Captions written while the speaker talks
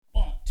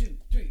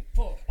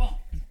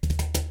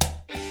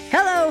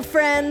Hello,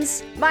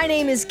 friends. My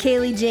name is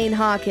Kaylee Jane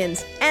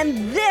Hawkins, and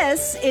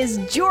this is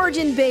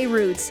Georgian Bay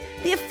Roots,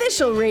 the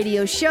official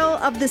radio show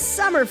of the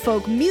Summer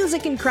Folk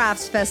Music and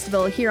Crafts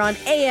Festival here on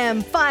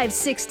AM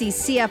 560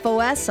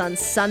 CFOS on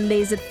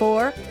Sundays at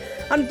 4,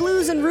 on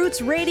Blues and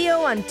Roots Radio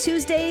on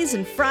Tuesdays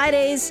and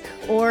Fridays,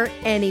 or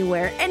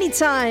anywhere,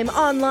 anytime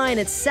online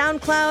at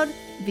SoundCloud,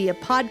 via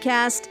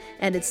podcast,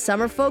 and at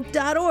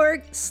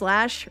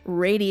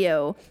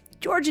summerfolk.org/radio.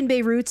 Georgian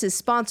Bay Roots is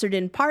sponsored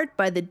in part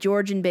by the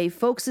Georgian Bay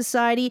Folk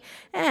Society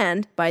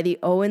and by the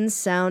Owen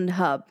Sound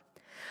Hub.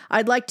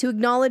 I'd like to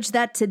acknowledge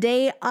that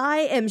today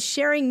I am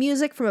sharing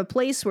music from a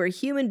place where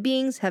human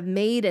beings have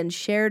made and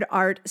shared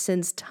art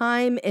since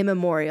time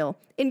immemorial.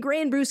 In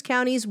Grey and Bruce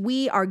counties,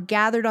 we are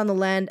gathered on the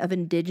land of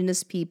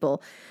Indigenous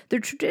people,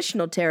 the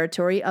traditional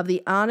territory of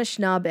the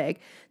Anishinaabe,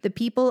 the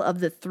people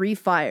of the Three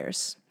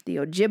Fires, the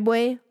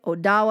Ojibwe,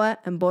 Odawa,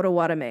 and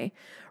Potawatomi,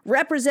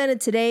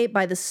 represented today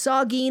by the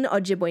Saugeen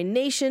Ojibwe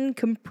Nation,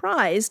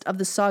 comprised of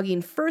the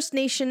Saugeen First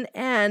Nation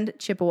and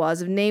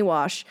Chippewas of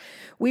Nawash.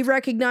 We've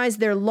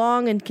recognized their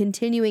long and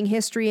continuing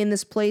history in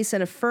this place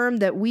and affirmed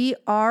that we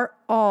are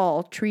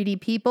all treaty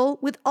people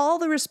with all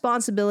the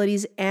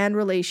responsibilities and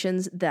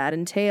relations that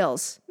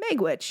entails.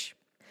 Miigwech.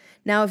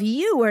 Now, if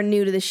you are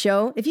new to the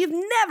show, if you've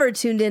never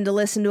tuned in to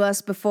listen to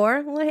us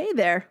before, well, hey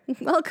there.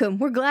 Welcome.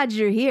 We're glad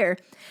you're here.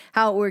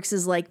 How it works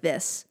is like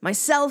this.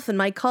 Myself and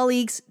my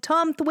colleagues,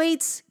 Tom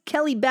Thwaites,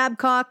 Kelly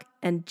Babcock,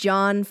 and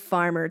John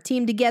Farmer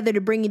team together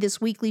to bring you this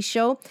weekly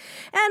show.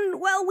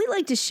 And, well, we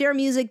like to share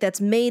music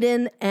that's made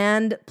in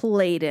and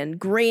played in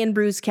Grey and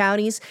Bruce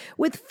counties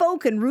with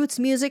folk and roots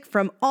music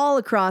from all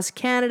across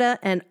Canada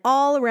and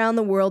all around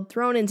the world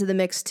thrown into the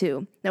mix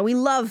too. Now, we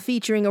love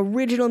featuring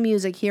original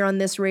music here on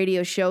this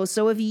radio show,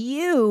 so if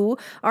you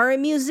are a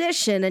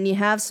musician and you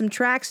have some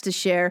tracks to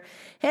share,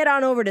 head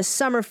on over to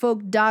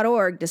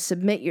summerfolk.org to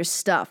submit your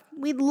stuff.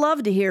 We'd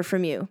love to hear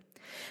from you.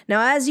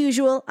 Now, as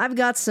usual, I've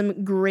got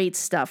some great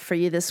stuff for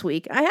you this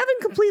week. I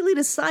haven't completely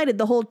decided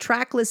the whole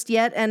track list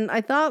yet, and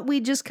I thought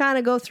we'd just kind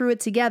of go through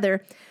it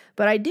together.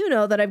 But I do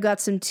know that I've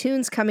got some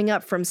tunes coming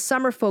up from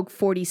Summerfolk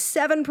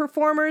 47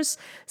 performers,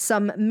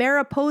 some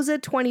Mariposa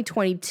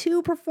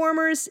 2022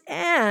 performers,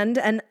 and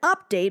an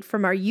update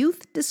from our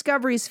Youth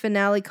Discoveries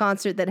finale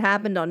concert that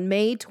happened on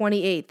May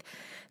 28th.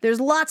 There's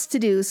lots to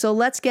do, so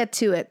let's get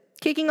to it.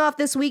 Kicking off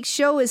this week's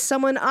show is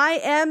someone I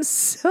am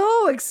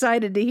so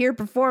excited to hear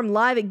perform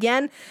live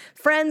again.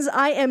 Friends,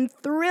 I am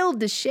thrilled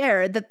to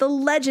share that the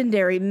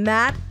legendary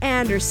Matt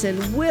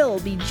Anderson will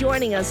be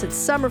joining us at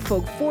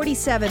Summerfolk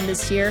 47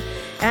 this year.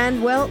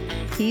 And, well,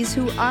 he's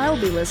who I'll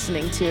be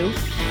listening to.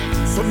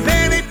 So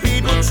many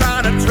people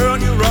trying to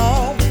turn you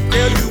wrong,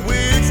 tell you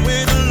which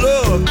way to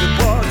look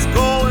at what's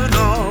going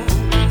on.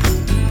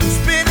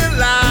 Spinning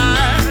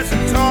lies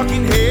and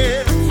talking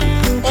heads,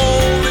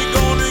 only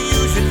gonna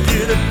use it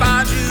till they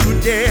find you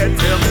dead.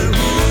 Tell me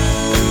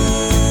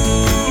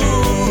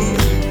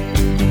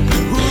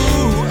who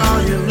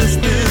are you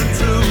listening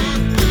to?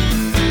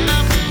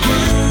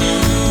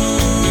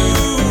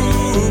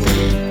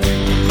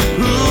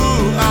 Who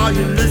are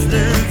you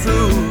listening to?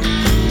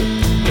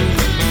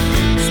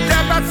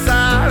 Step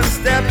outside,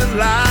 step in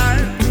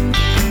line.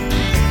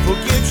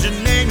 Forget your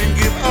name and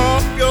give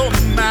up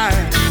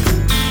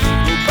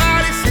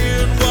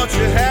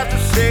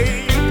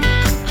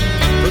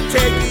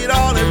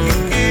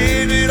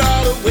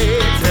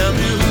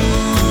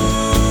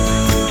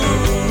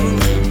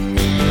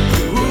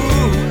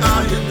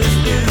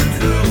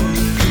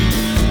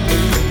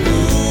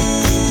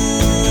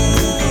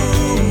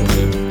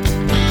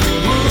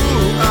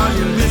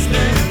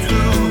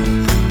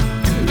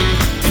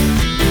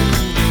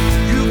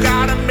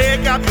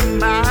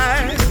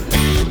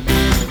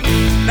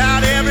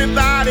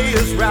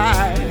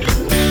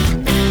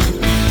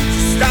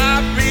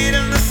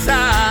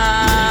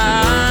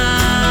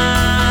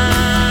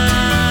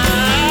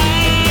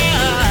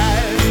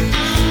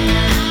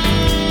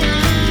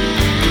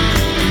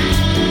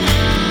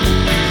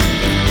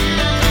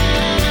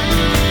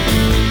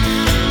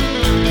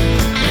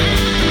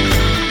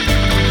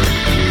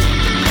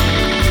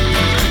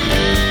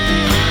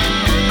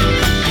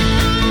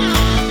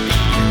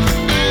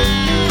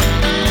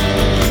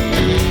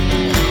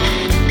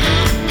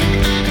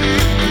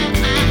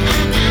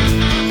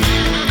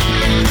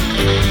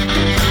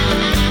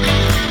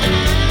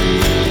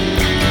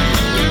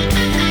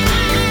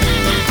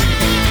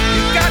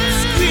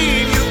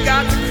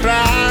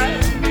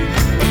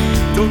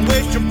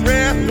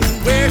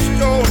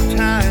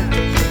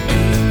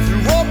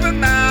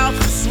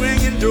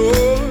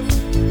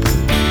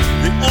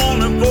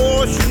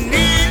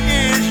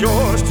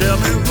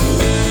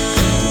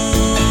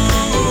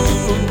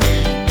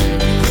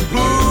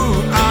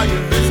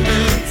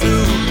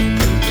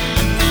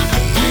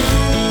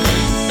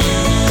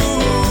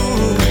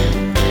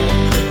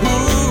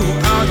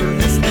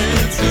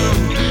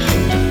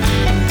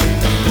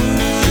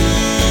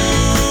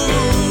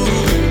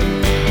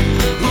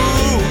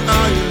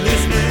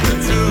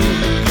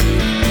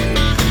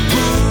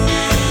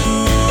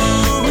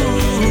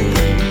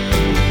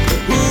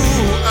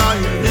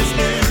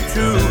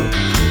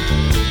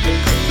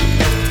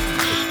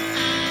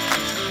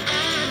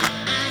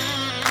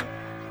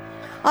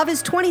Of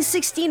his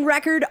 2016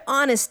 record,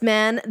 Honest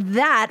Man,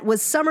 that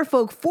was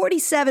Summerfolk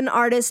 47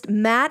 artist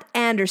Matt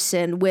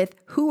Anderson with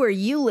Who Are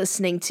You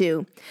Listening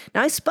To?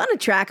 Now, I spun a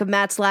track of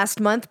Matt's last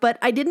month, but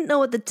I didn't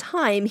know at the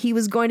time he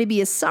was going to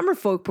be a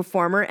Summerfolk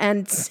performer,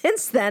 and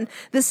since then,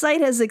 the site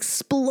has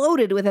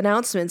exploded with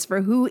announcements for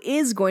who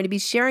is going to be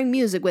sharing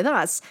music with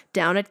us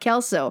down at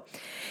Kelso.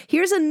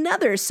 Here's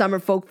another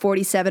Summerfolk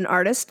 47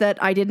 artist that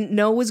I didn't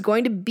know was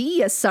going to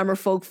be a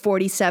Summerfolk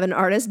 47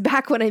 artist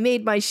back when I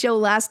made my show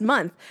last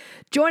month.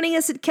 Joining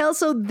us at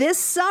Kelso this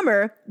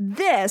summer,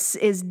 this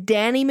is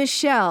Danny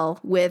Michel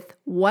with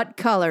What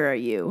Color Are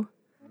You?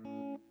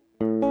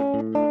 I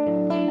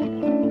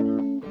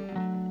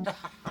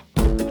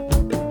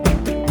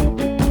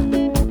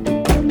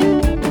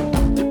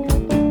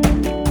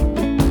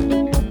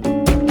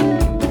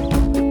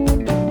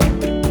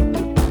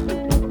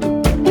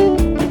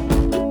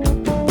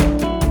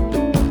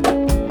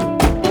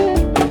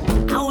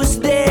was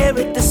there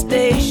at the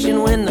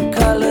station when the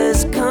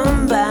colors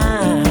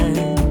combined.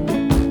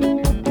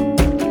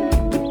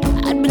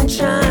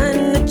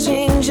 Trying to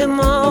change them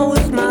all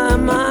with my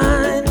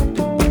mind.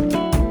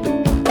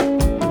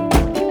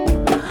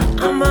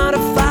 I'm out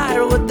of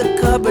fire with the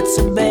cupboards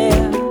are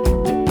bare.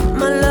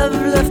 My love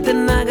left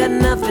and I got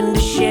nothing to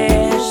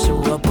share.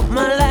 So I put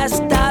my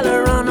last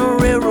dollar on a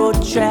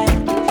railroad track,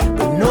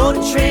 but no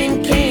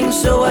train came,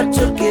 so I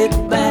took it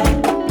back.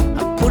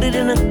 I put it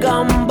in a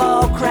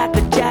gumball,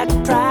 Cracker Jack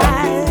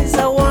prize.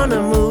 I won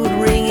a mood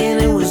ring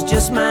and it was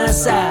just my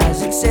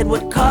size. It said,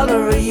 what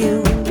color are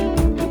you?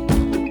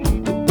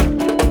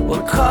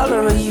 What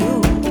color are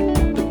you?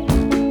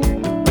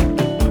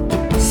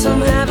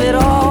 Some have it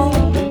all,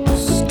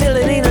 still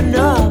it ain't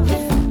enough.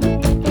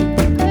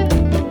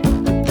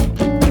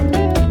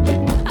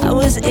 I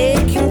was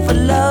aching for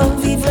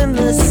love, even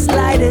the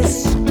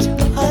slightest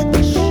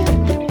touch.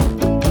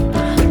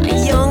 A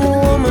young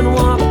woman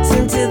walked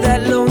into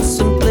that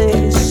lonesome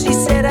place. She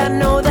said, I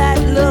know that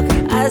look,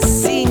 I've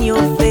seen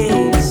your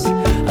face.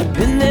 I've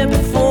been there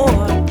before.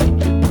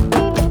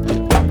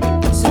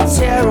 It's a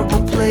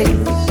terrible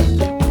place.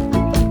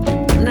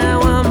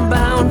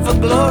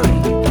 Glory,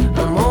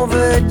 I'm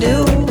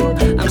overdue.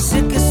 I'm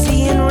sick of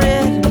seeing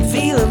red and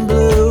feeling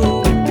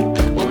blue.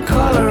 What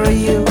color are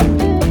you?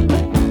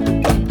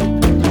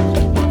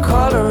 What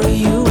color are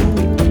you?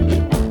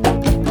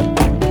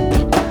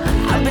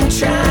 I've been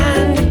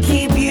trying to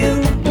keep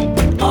you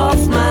off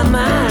my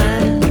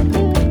mind.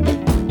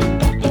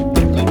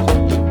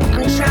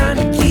 I'm trying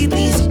to keep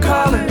these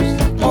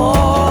colors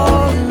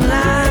all in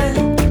line.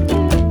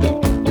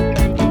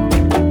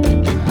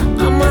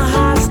 I'm a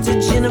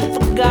hostage in a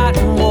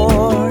forgotten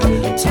war,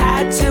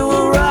 tied to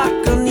a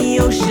rock on the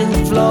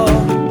ocean floor.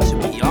 To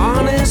be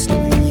honest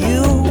with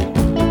you,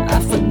 I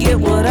forget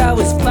what I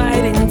was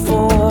fighting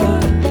for.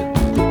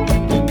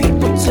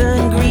 People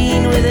turn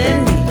green with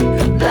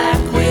envy,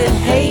 black with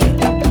hate.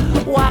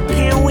 Why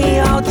can't we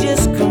all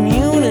just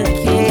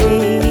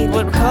communicate?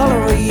 What color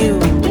are you?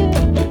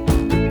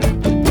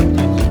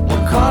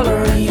 What color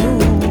are you?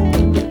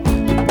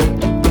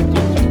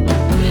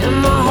 And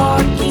my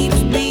heart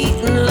keeps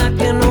beating like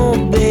an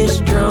old bass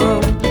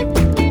drum.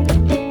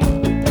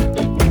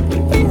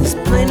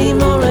 Plenty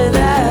more of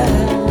that,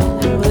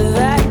 where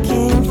that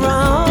came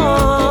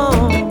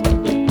from.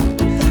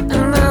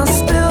 And I'll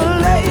still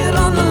lay it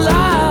on the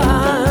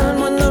line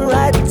when the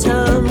right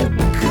time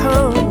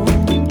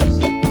comes.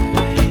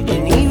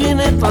 And even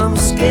if I'm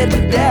scared to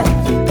death,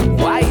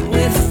 white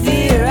with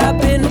fear, I've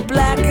been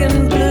black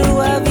and blue,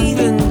 I've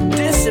even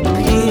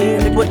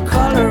disappeared. What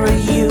color are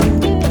you?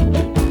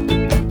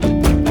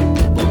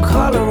 What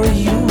color are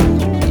you?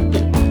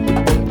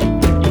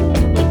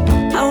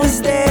 I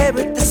was there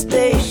at the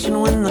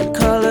station when the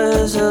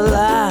colors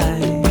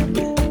aligned,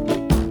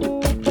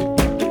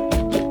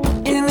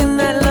 and in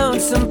that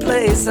lonesome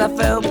place I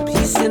felt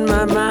peace in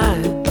my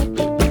mind.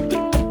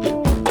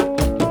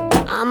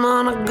 I'm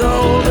on a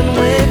golden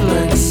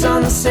wavelength,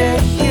 sunset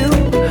hue.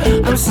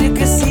 I'm sick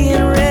of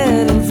seeing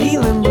red and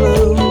feeling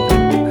blue.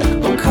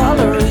 What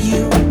color are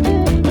you?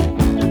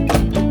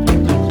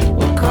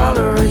 What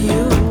color are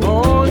you?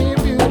 Oh, you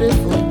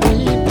beautiful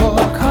people.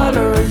 What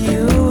color are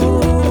you?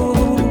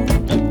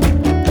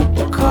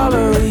 What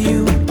color are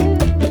you?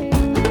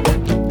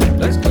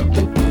 Let's go.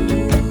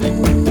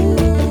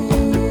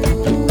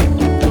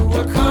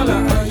 What color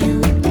are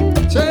you?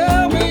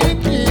 Tell me,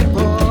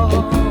 people.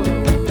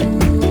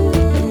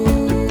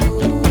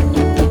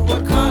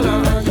 What color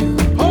are you?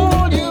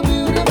 Oh, you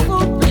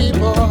beautiful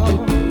people.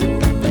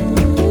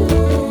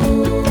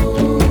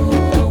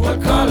 What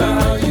color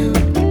are you?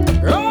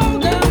 Oh,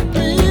 them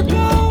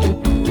people.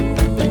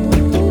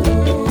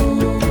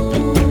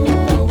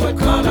 What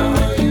color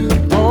are you?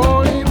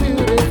 Oh, you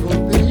beautiful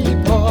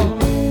people.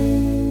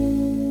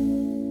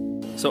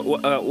 So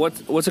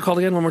what's it called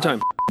again? One more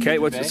time. Okay.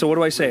 So what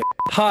do I say?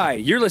 Hi,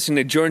 you're listening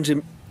to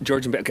Georgian.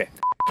 Okay.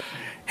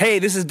 Hey,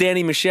 this is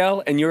Danny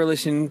Michel, and you're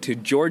listening to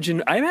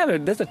Georgian.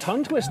 That's a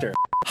tongue twister.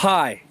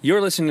 Hi,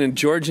 you're listening to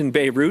Georgian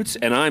Bay Roots,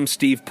 and I'm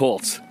Steve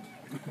Pultz.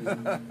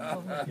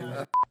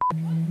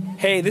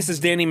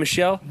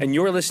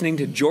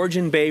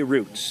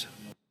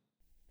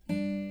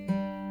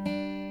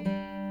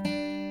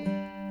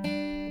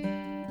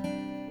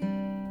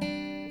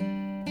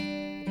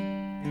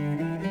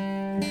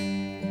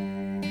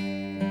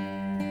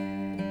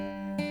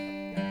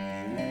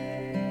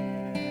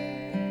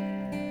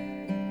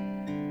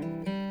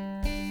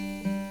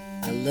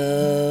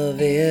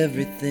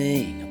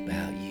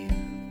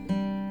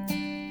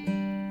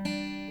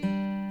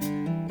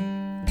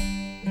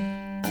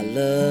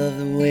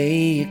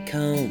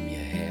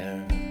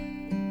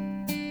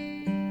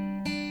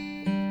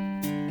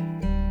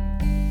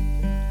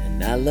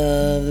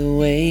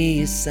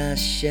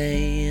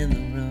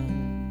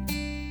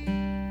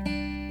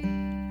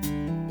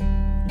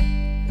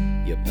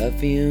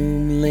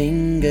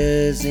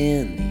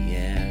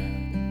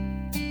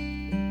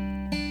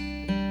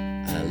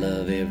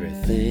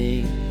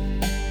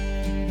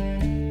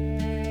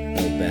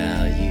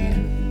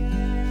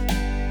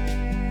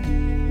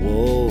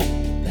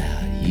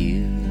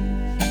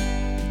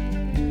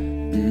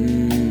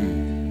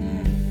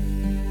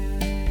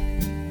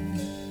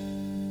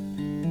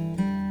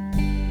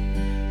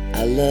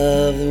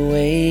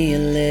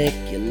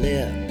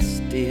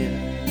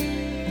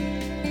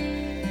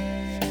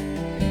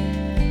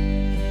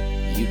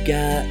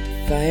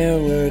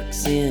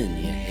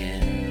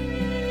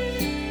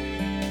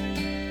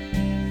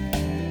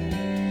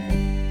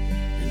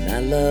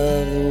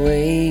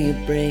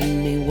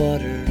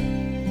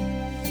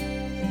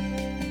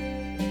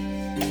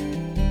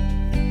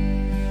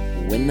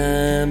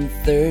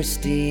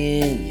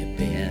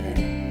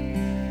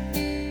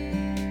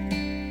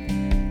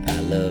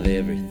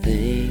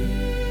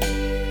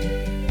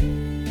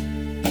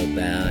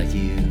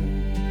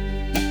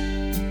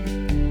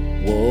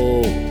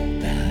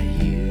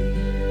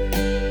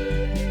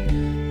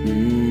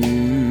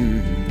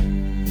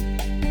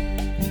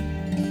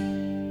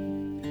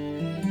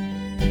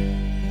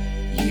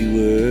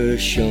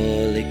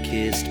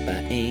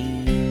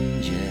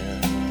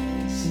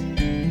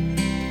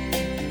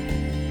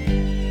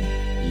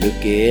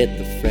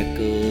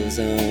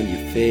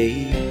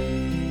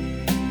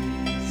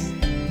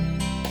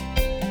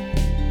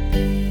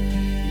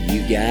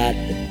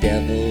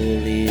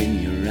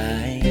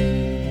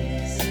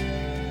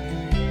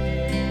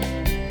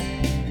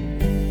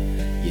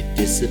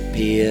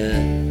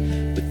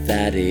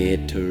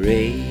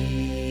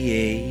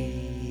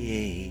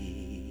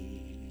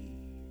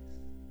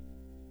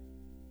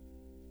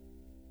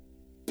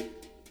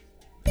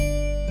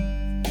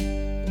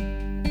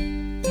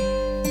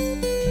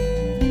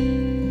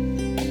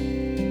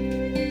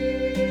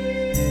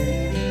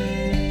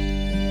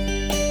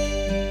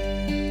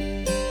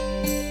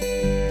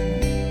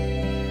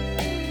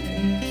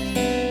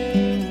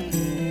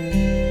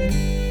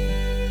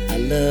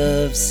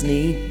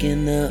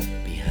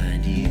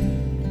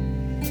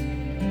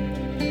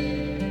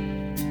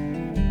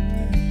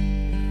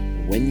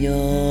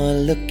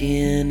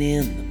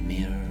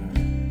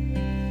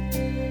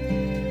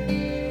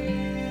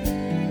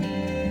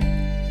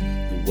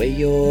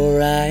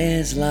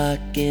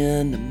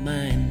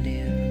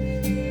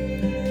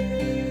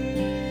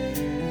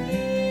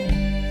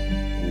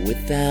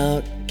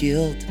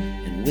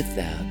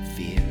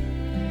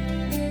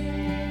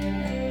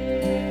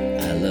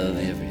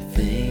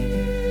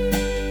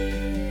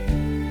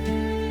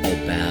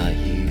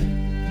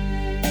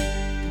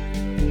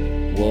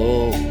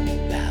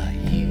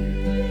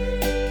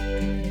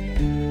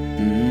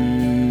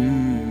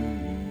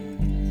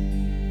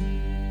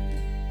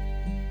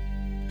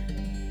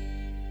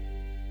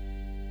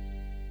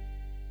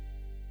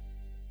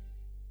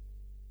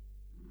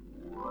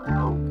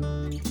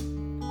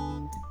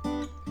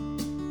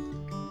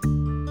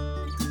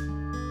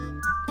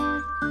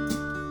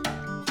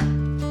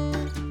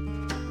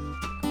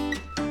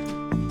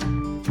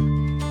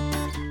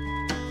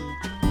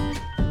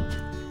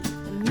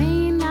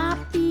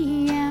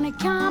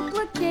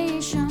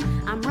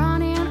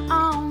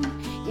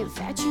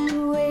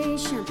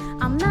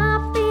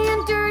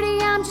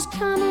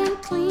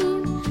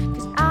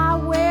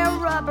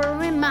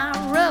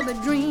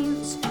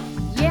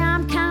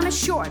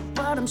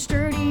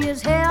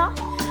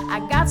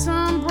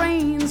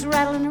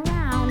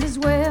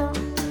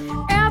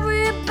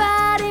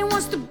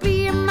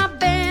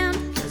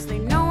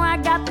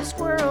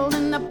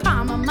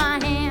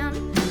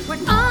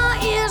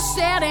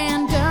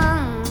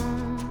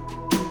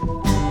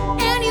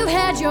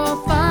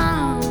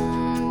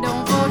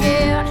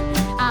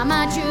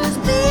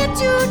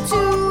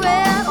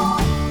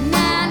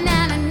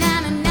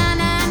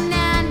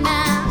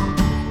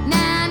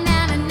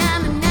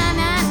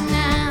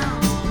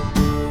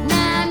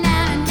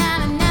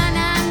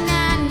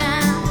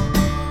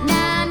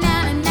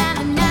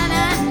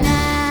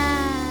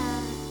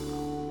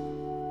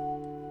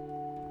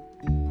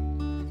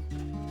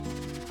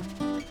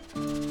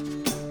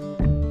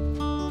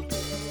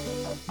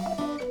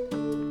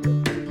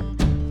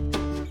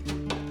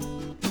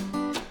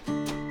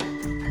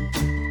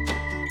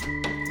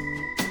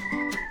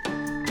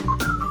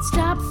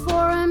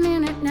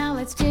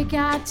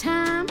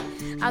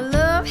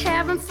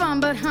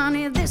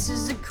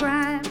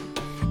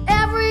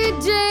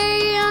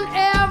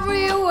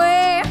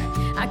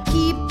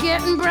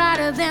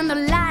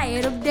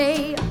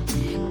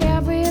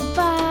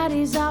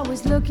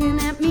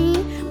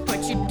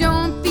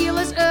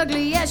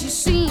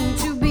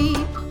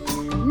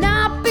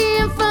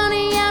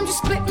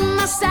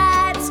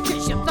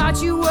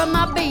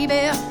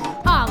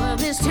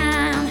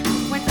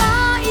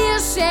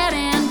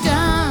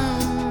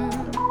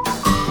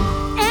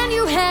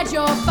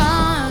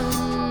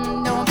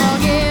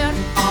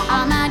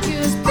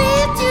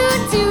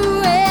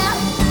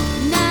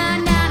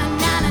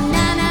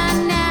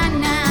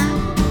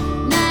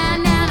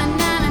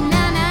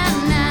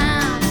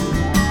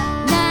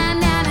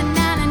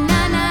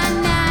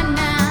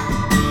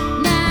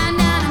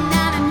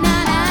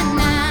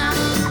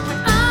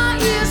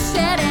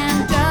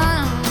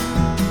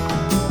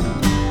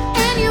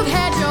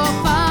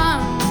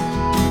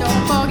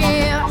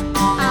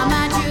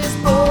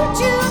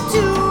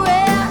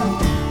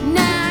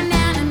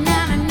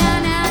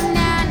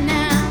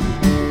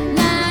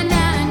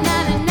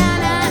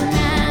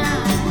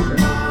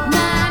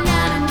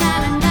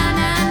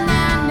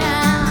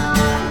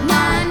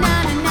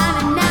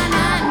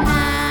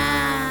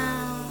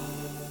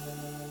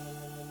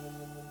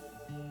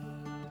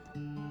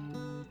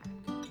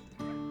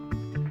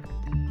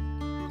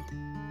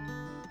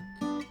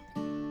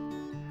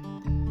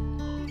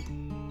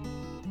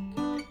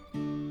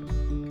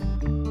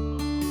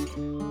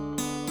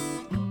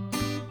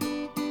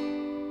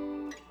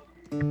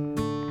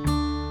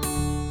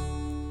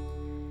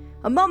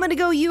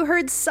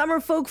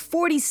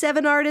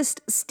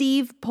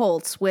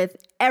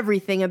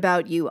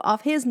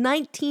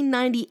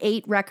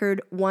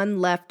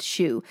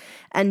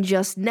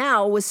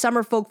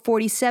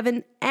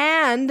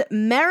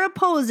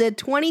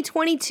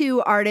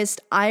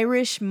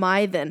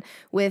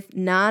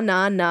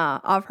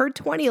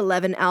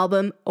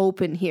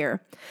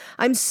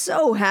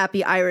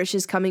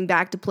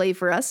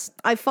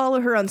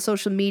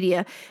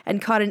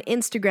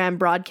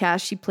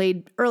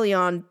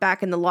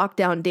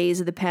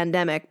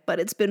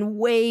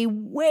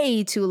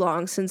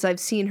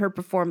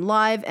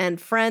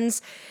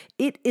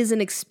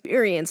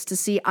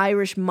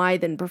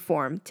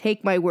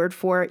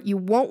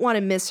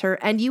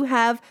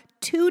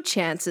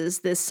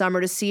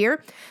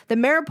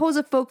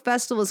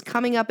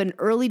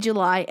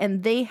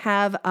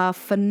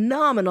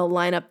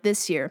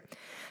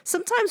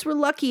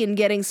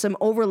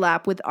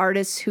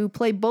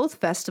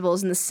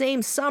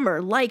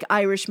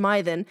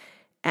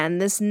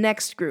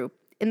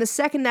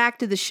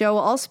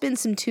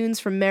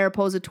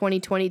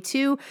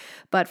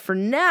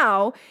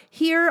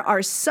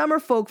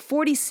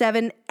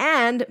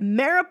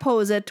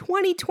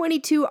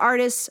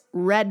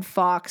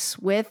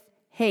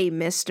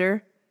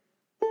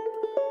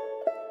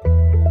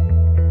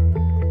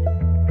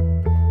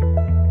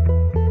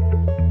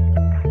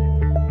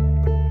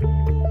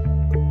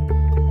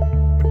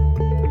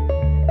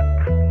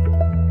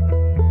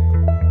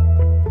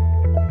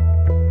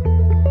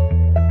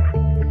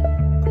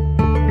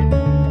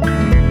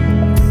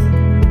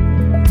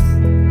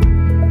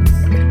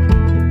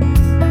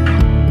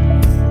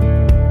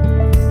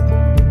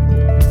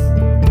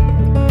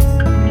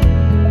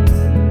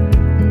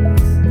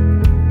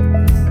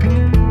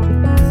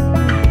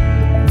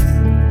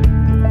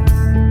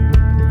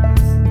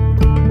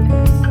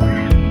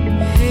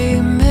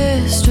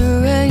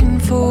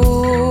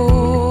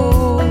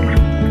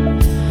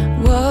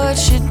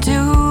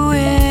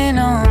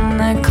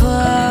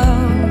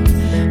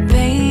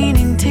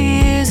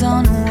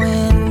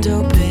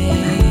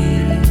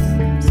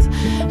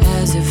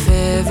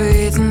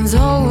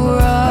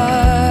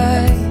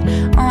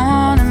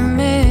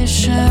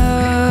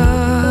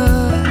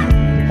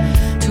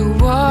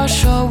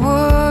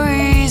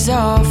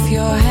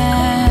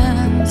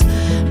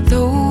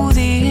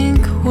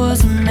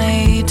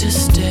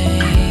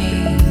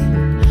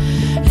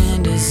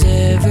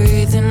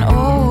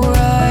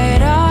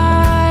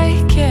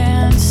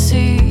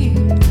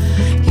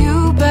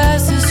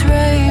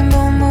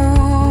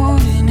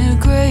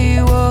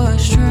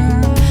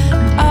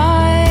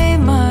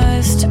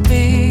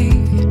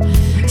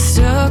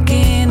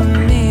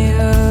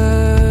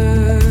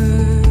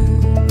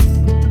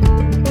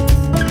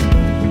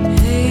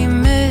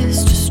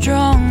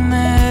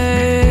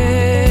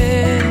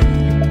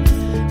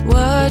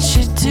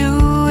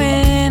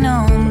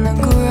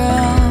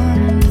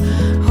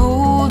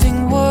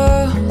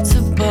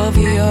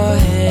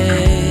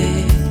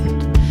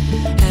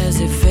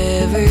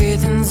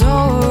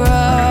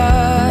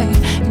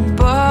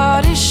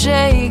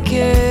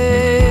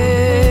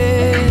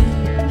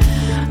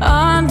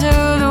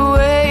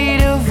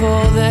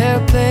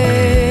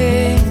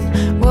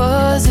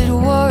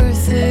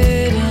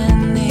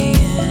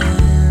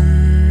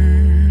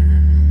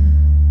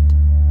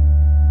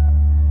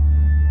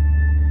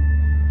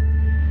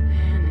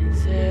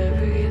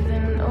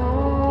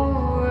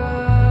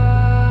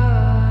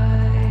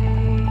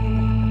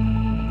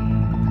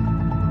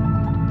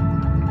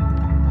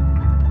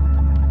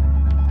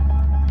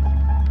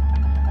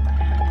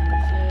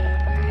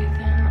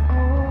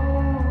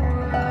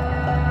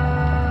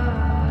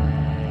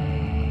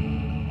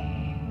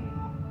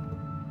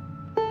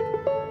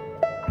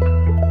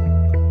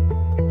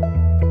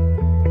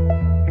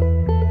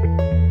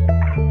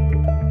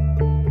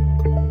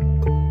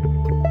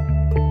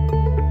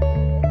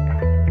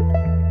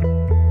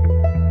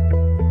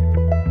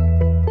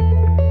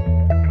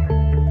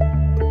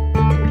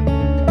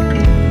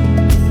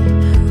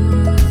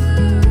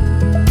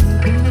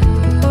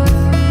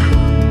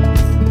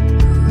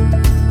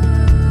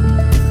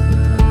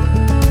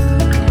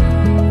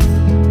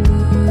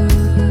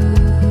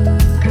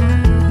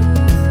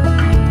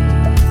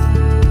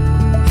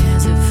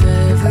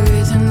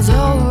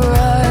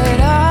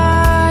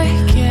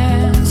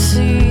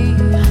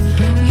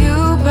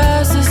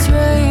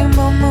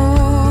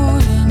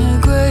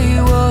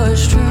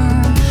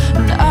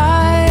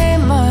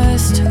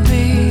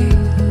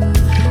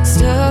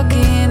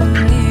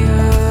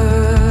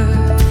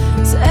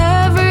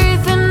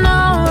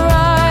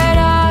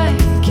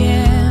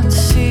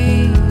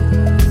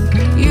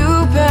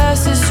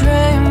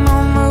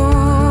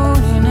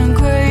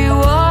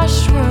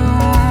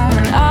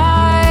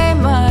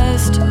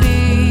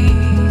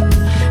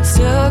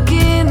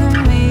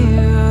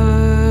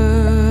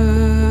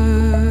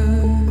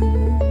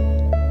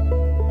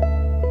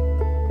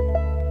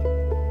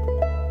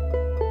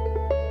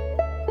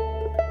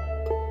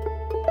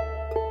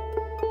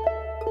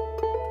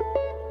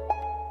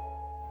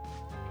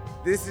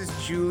 This is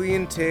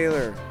Julian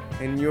Taylor,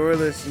 and you're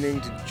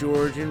listening to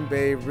Georgian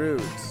Bay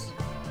Roots.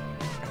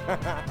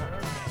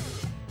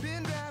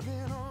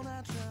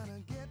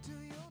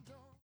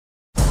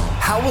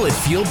 How will it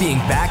feel being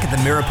back at the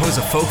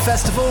Mariposa Folk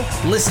Festival?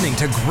 Listening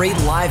to great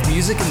live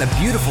music in the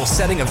beautiful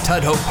setting of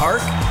Tudhope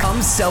Park?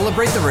 Come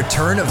celebrate the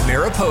return of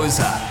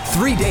Mariposa.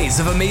 3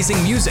 days of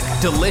amazing music,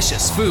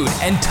 delicious food,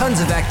 and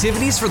tons of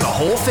activities for the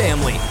whole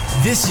family.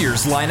 This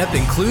year's lineup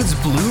includes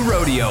Blue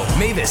Rodeo,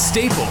 Mavis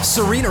Staples,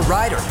 Serena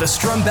Ryder, the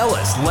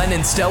Strumbellas,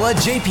 Lennon Stella,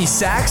 JP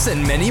Sachs,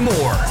 and many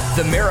more.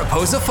 The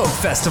Mariposa Folk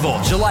Festival,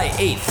 July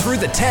 8th through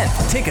the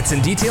 10th. Tickets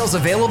and details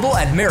available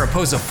at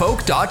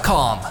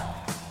mariposafolk.com.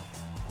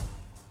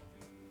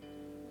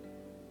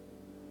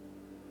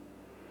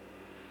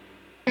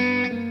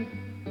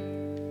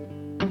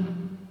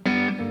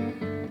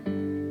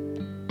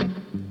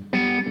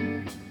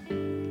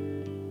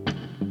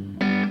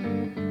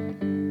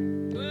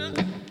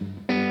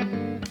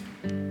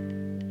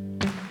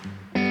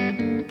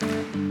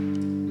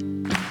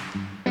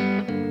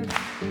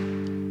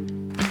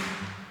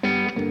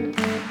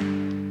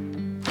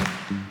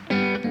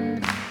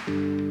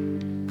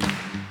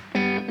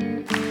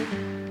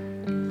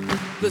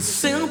 The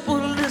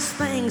simplest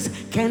things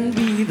can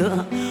be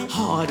the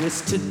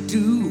hardest to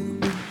do.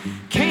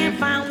 Can't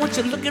find what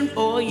you're looking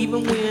for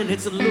even when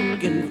it's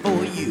looking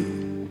for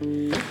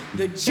you.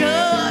 The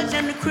judge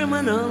and the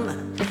criminal,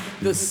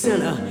 the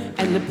sinner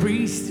and the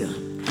priest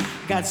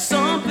got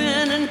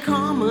something in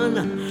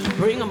common.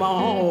 Bring them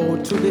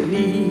all to their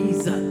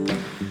knees.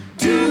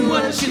 Do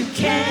what you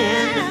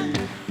can,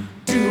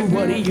 do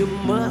what you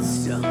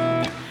must.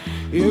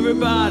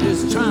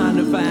 Everybody's trying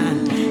to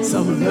find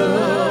some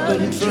love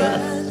and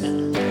trust.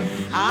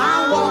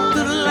 I walk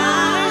the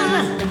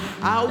line,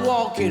 I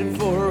walk it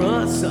for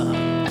us.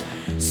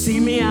 See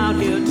me out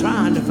here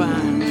trying to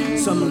find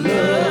some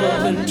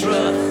love and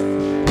trust.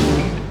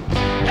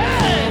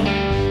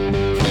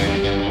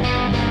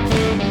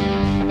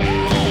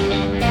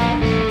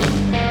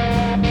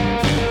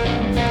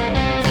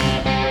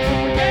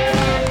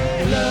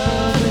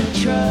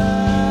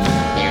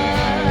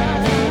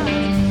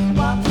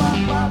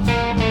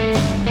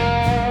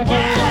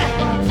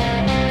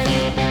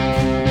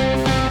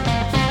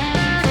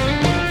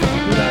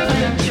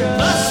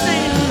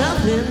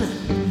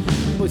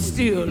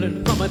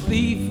 Stealing from a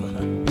thief.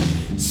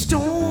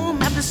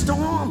 Storm after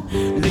storm,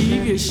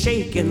 leave you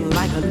shaking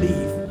like a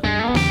leaf.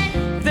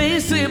 They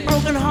say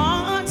broken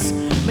hearts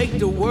make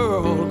the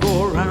world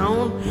go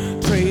around.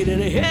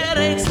 Trading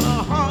headaches for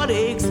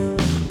heartaches,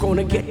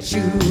 gonna get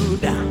you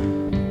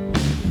down.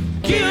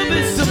 Give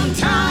it some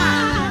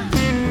time,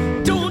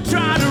 don't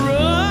try to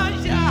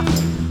rush.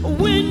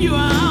 When you're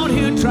out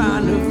here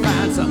trying to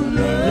find some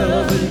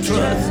love and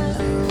trust,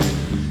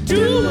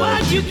 do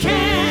what you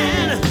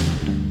can,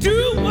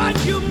 do what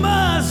you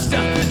must.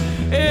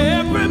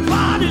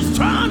 Everybody's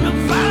trying to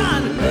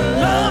find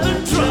love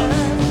and trust.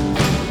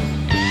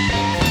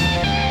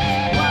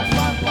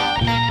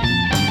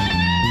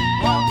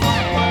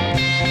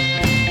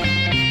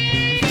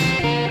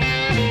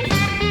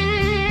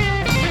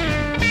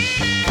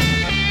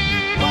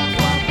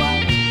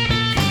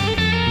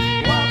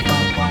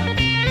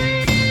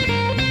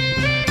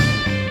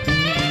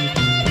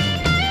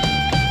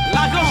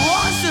 Like a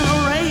horse in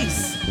a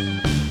race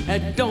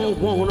that don't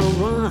wanna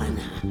run,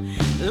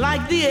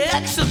 like the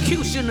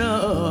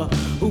executioner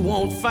who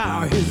won't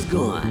fire his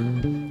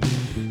gun,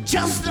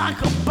 just like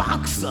a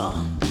boxer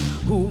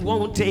who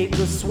won't take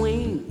a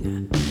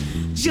swing,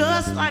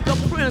 just like a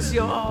prince,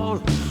 y'all,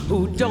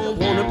 who don't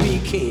wanna be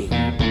king.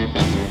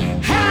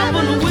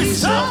 Haven't we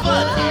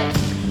suffered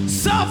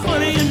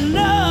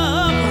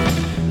enough?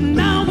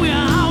 Now we're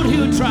out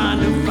here trying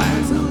to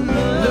find some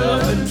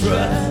love and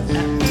trust.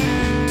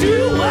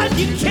 Do what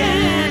you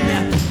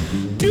can,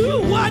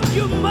 do what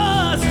you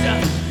must.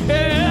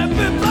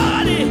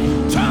 Everybody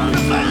trying to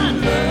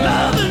find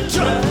love and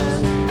trust.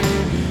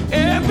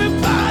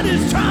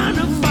 Everybody's trying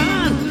to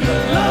find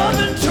love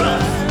and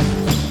trust.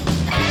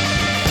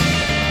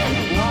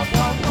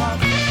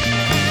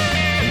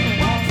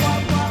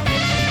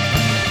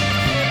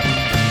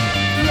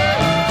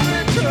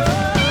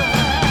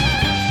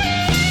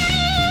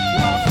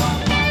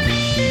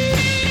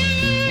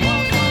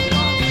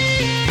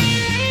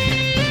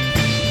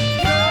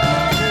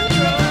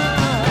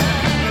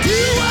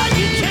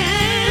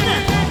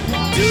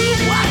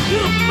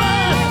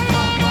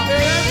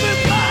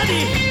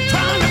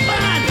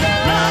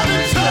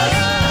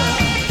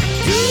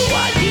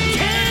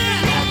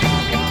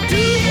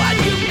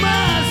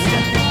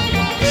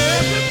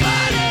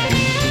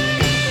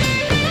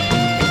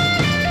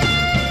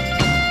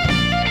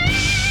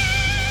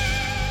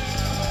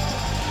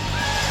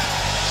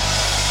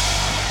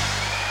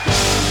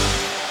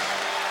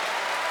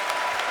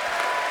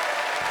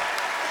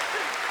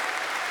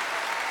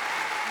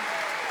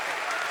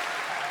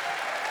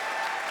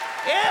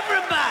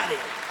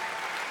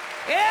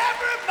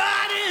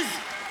 Everybody's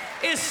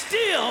is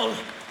still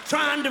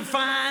trying to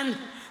find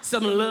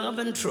some love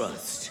and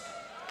trust.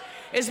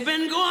 It's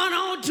been going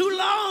on too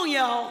long,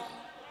 y'all.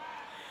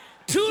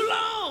 too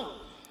long.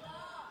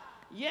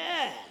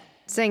 Yeah.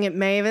 Sing it,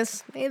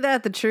 Mavis. Ain't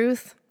that the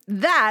truth?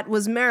 That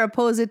was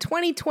Mariposa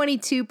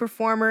 2022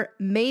 performer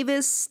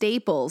Mavis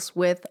Staples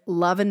with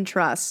Love and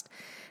Trust.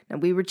 Now,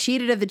 we were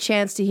cheated of the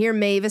chance to hear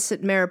Mavis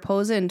at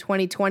Mariposa in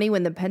 2020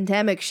 when the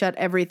pandemic shut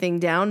everything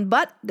down,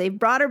 but they've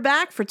brought her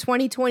back for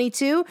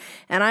 2022,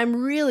 and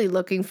I'm really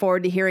looking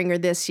forward to hearing her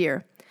this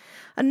year.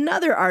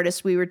 Another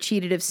artist we were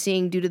cheated of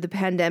seeing due to the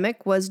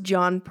pandemic was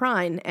John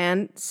Prine,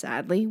 and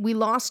sadly, we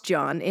lost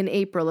John in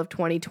April of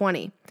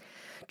 2020.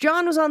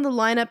 John was on the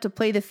lineup to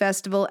play the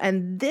festival,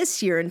 and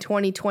this year in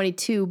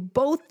 2022,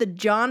 both the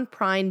John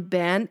Prine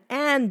Band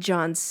and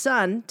John's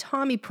son,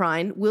 Tommy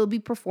Prine, will be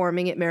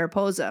performing at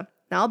Mariposa.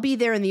 Now, I'll be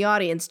there in the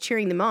audience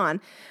cheering them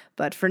on,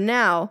 but for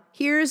now,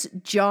 here's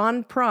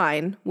John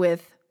Prine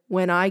with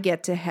When I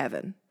Get to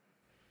Heaven.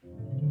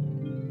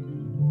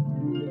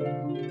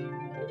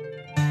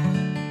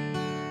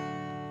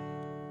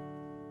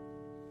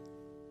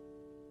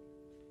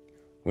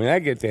 When I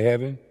get to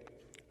heaven,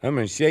 I'm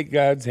going to shake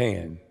God's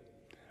hand,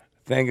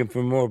 thank Him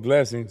for more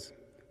blessings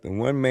than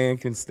one man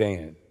can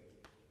stand.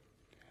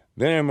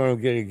 Then I'm going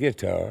to get a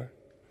guitar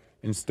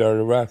and start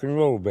a rock and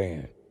roll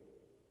band.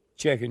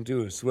 Check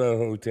into a swell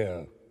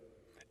hotel.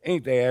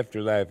 Ain't the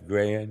afterlife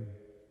grand?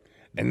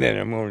 And then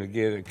I'm going to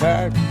get a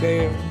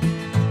cocktail,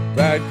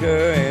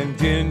 vodka and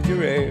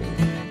ginger ale.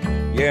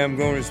 Yeah, I'm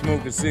going to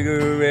smoke a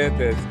cigarette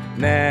that's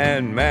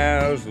 9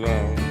 miles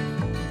long.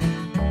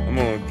 I'm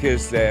gonna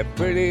kiss that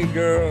pretty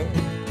girl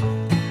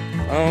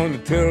on the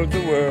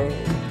tilt-a-whirl,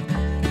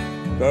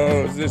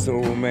 'cause this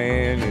old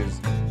man is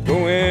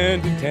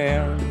going to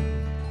town.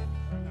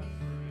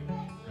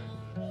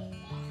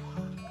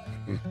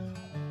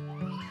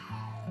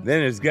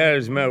 Then as God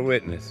is my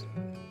witness,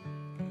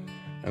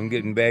 I'm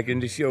getting back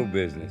into show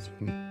business.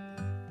 I'm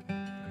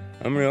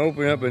gonna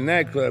open up a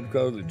nightclub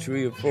called the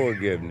Tree of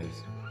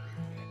Forgiveness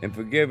and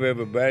forgive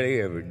everybody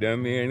ever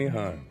done me any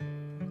harm.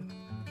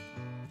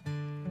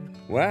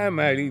 Why, I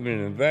might even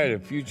invite a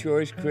few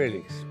choice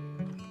critics,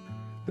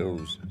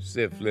 those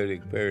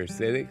syphilitic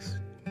parasitics,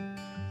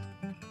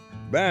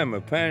 buy 'em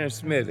a pint of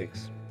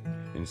Smithwick's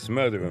and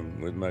smother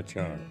 'em with my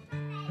charm.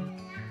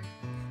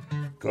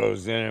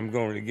 'Cause then I'm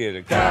going to get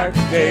a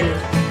cocktail,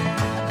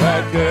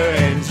 vodka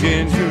and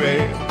ginger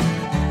ale.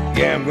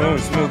 Yeah, I'm going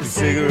to smoke a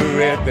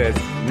cigarette that's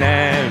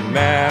 9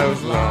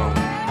 miles long.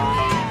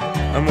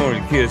 I'm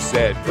going to kiss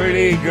that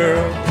pretty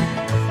girl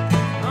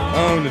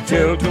on the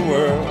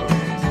tilt-a-whirl.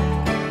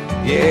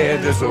 Yeah,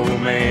 this old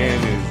man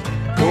is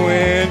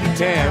going to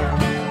town.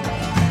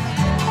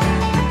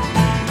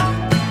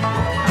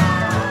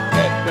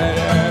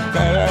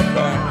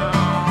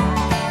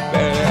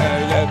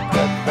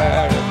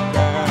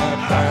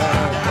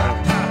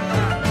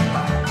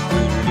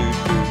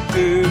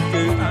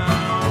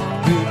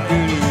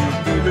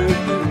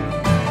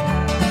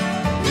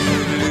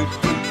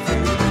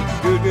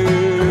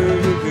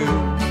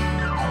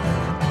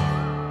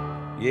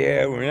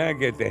 Yeah, when I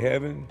get to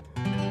heaven,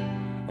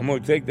 I'm gonna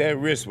take that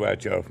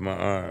wristwatch off my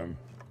arm.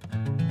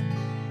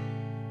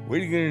 What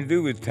are you gonna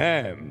do with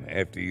time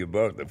after you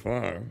bought the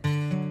farm?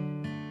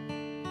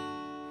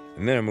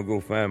 And then I'm gonna go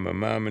find my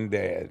mom and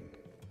dad.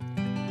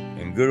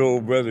 And good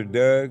old brother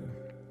Doug,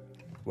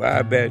 well,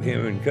 I bet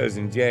him and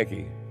cousin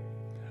Jackie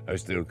are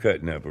still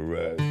cutting up a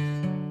rug.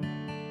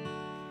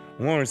 I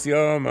wanna see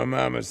all my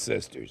mama's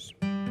sisters,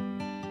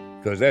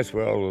 'cause that's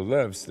where all the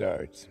love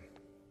starts.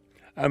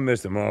 I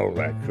miss them all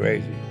like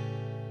crazy.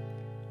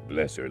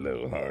 Bless their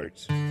little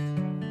hearts.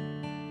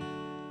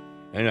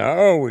 And I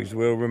always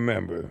will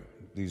remember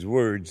these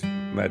words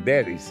my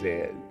daddy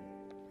said.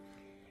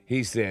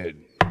 He said,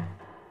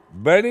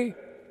 "Buddy,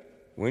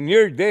 when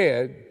you're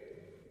dead,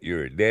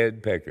 you're a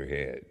dead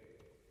peckerhead."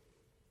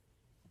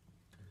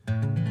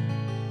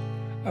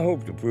 I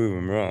hope to prove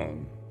him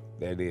wrong.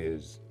 That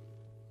is,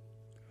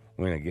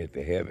 when I get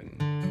to heaven.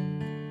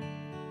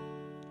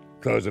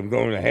 'Cause I'm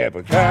going to have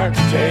a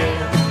cocktail,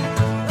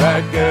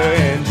 vodka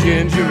and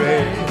ginger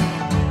ale.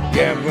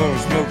 Yeah, I'm gonna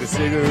smoke a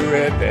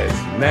cigarette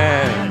that's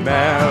 9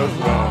 miles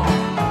long.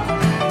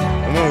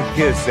 I'm gonna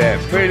kiss that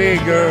pretty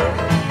girl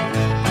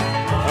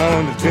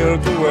on the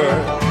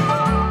tilt-a-whirl.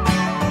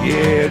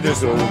 Yeah,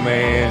 this old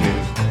man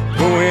is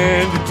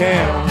going to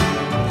town.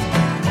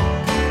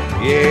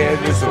 Yeah,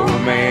 this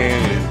old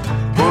man is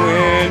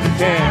going to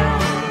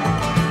town.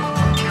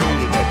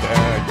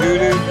 Do-do-do,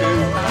 do-do-do.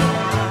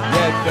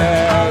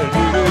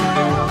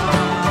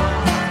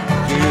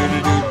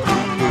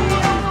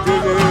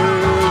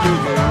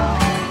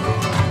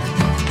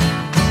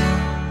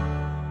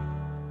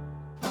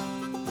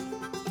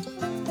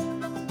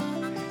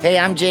 Hey,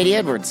 I'm JD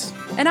Edwards.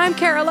 And I'm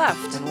Kara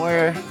Left. And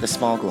we're the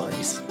Small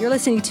Glories. You're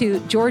listening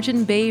to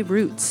Georgian Bay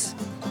Roots.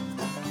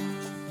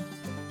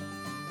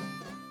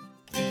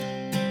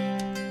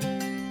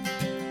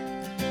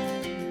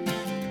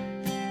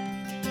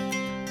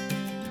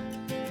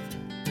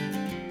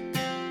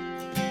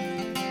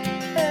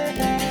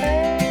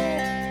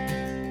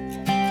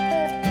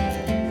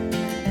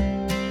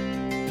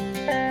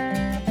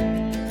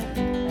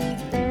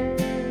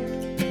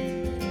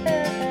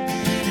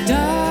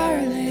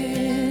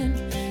 Darling,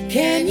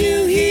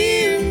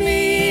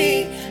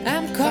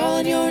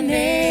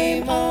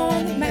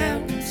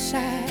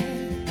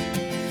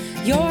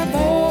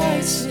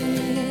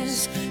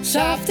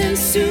 soft and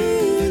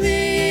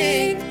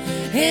soothing.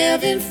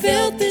 Haven't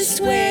felt this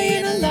way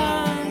in a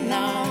long,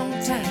 long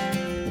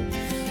time.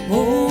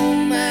 Oh,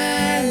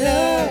 my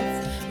love,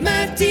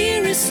 my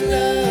dearest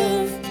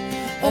love.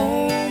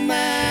 Oh,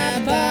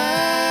 my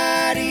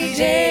body's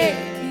aching.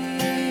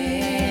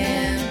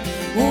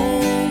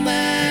 Oh,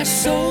 my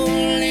soul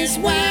is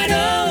wide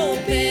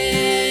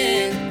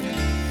open,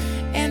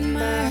 and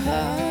my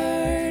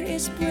heart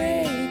is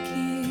breaking.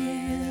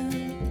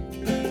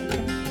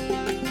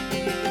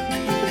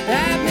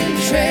 I've been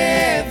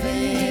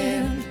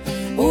traveling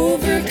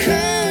over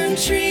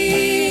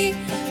country,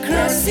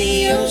 across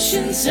the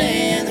oceans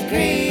and the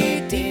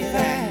great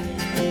divide,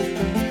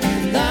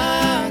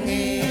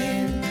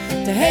 longing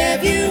to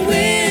have you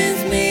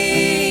with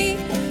me,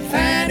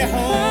 find a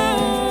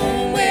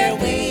home where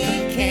we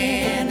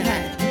can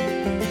hide.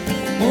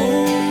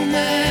 Oh,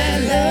 my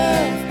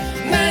love,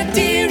 my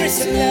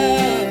dearest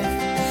love.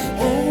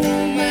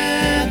 Oh,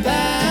 my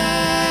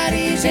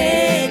body's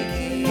aching.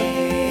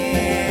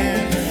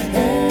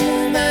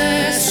 Oh,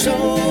 my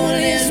soul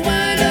is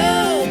wide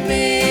open,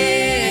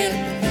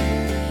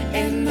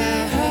 and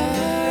my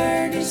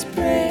heart is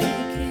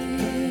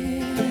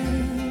breaking.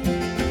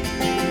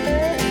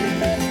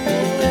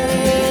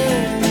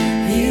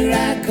 Here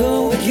I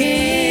go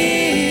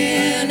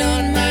again,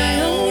 on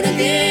my own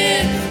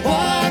again,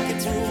 walking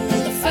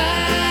through the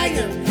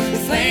fire. The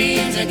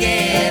flames are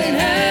getting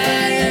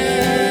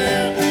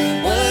higher.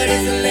 What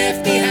is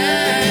left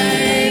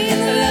behind in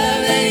the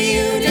love that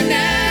you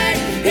denied?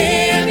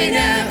 Hear me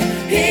now,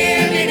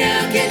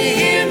 can you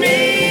hear me?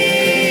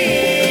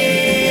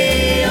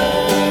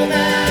 Oh,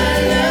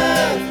 my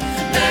love,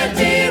 my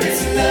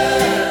dearest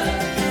love.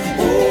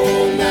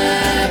 Oh,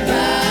 my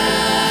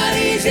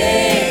body's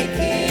aching.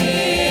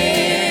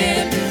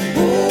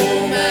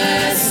 Oh,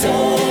 my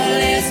soul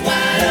is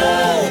wide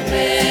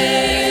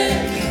open,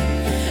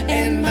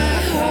 and my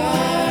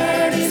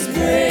heart is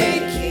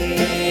breaking.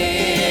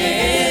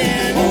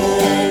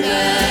 Oh,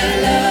 my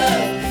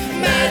love,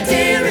 my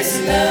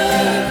dearest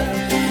love.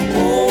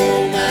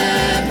 Oh,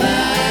 my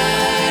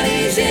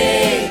body's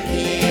aching.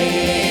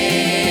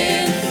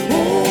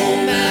 Oh,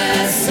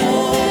 my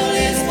soul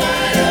is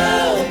wide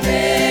open,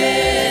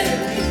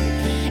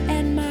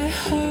 and my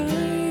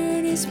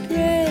heart is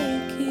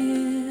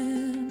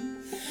breaking.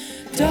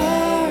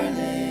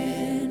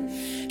 Darling,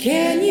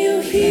 can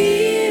you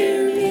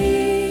hear me?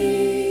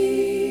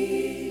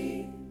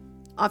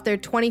 Off their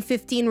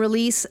 2015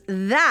 release,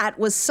 that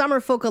was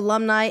Summerfolk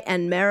alumni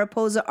and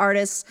Mariposa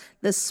artists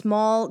The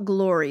Small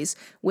Glories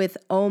with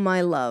Oh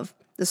My Love.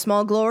 The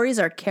Small Glories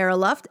are Cara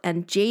Luft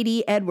and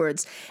JD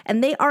Edwards,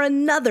 and they are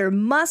another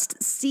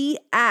must-see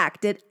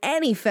act at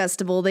any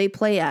festival they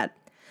play at.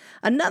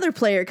 Another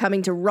player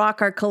coming to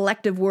rock our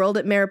collective world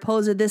at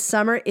Mariposa this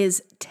summer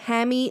is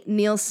Tammy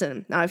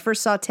Nielsen. Now, I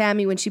first saw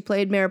Tammy when she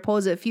played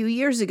Mariposa a few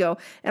years ago,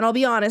 and I'll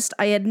be honest,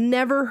 I had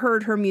never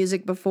heard her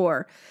music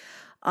before.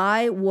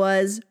 I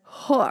was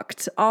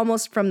hooked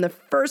almost from the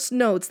first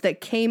notes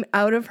that came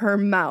out of her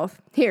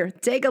mouth. Here,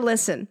 take a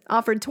listen.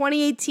 Off her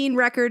 2018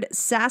 record,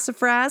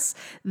 Sassafras,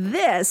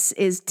 this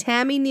is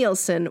Tammy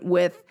Nielsen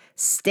with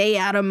Stay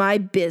Out of My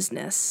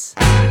Business.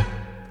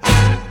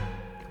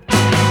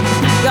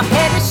 Your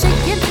head is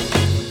shaking,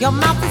 your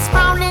mouth is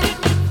frowning,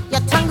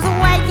 your tongue's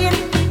wagging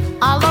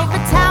all over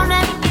town,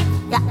 and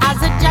your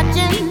eyes are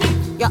judging,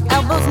 your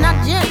elbows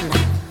nudging.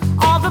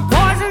 All the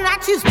poison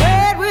that you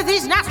spread with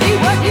each nasty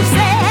word you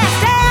say.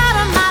 Stay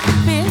out of my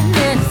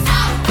business.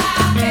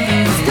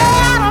 Stay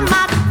out of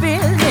my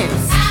business.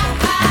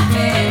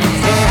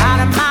 Stay out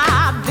of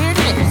my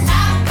business.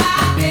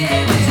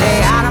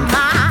 Stay out of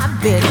my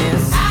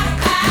business.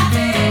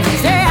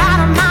 Stay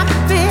out of my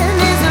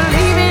business and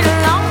leave it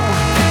alone.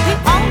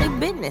 The only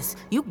business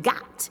you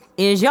got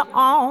is your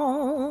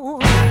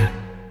own.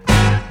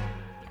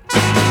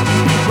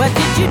 Well,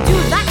 did you do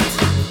that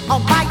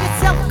all by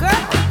yourself, girl?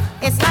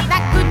 It's not that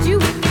good, you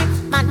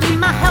might need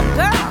my help,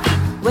 girl.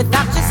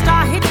 Without your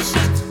star hitched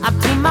up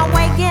to my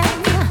wagon,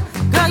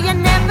 girl, you're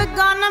never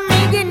gonna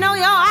make it. No,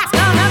 your ass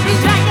gonna be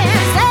dragging.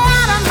 Stay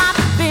out of my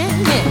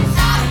business.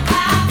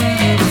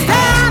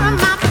 Stay out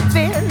of my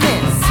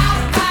business.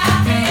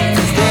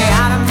 Stay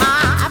out of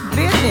my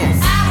business.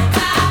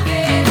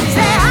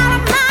 Stay out of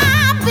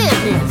my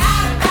business.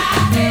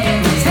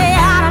 Stay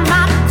out of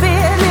my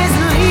business.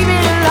 Leave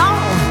it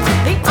alone.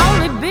 The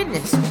only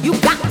business you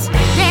got.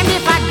 Damned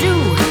if I do,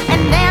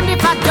 and damned if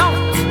I don't.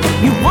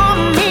 You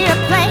want me to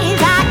play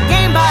that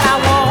game, but I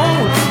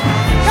won't.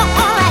 You're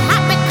only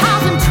happy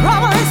causing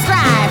trouble and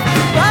strife.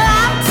 But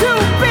I'm too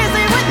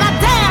busy with my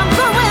damn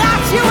good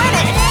without you in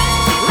it.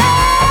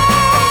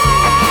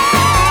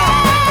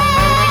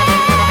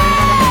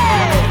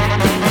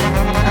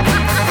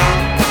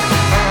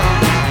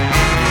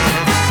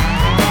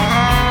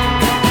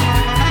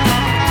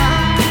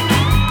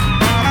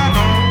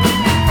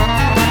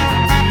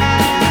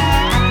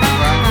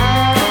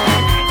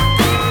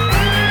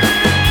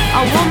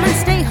 A woman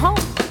stay home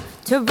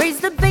to raise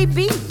the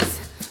babies.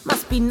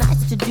 Must be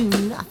nice to do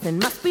nothing,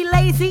 must be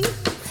lazy.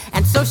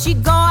 And so she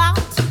go out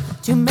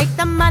to make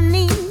the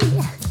money.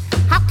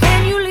 How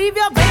can you leave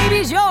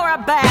babies, you're a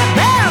bad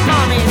bear,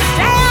 mommy.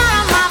 Stay out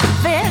of my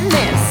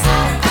business.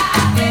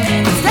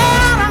 Stay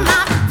out of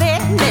my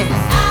business.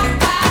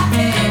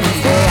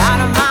 Stay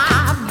out of my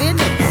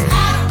business.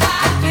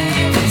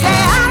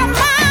 Stay out of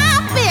my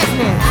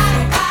business.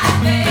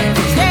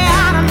 Stay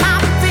out of my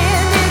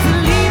business.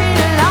 Leave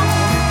it alone.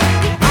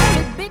 The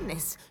only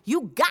business you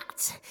got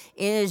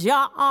is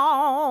your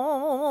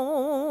own.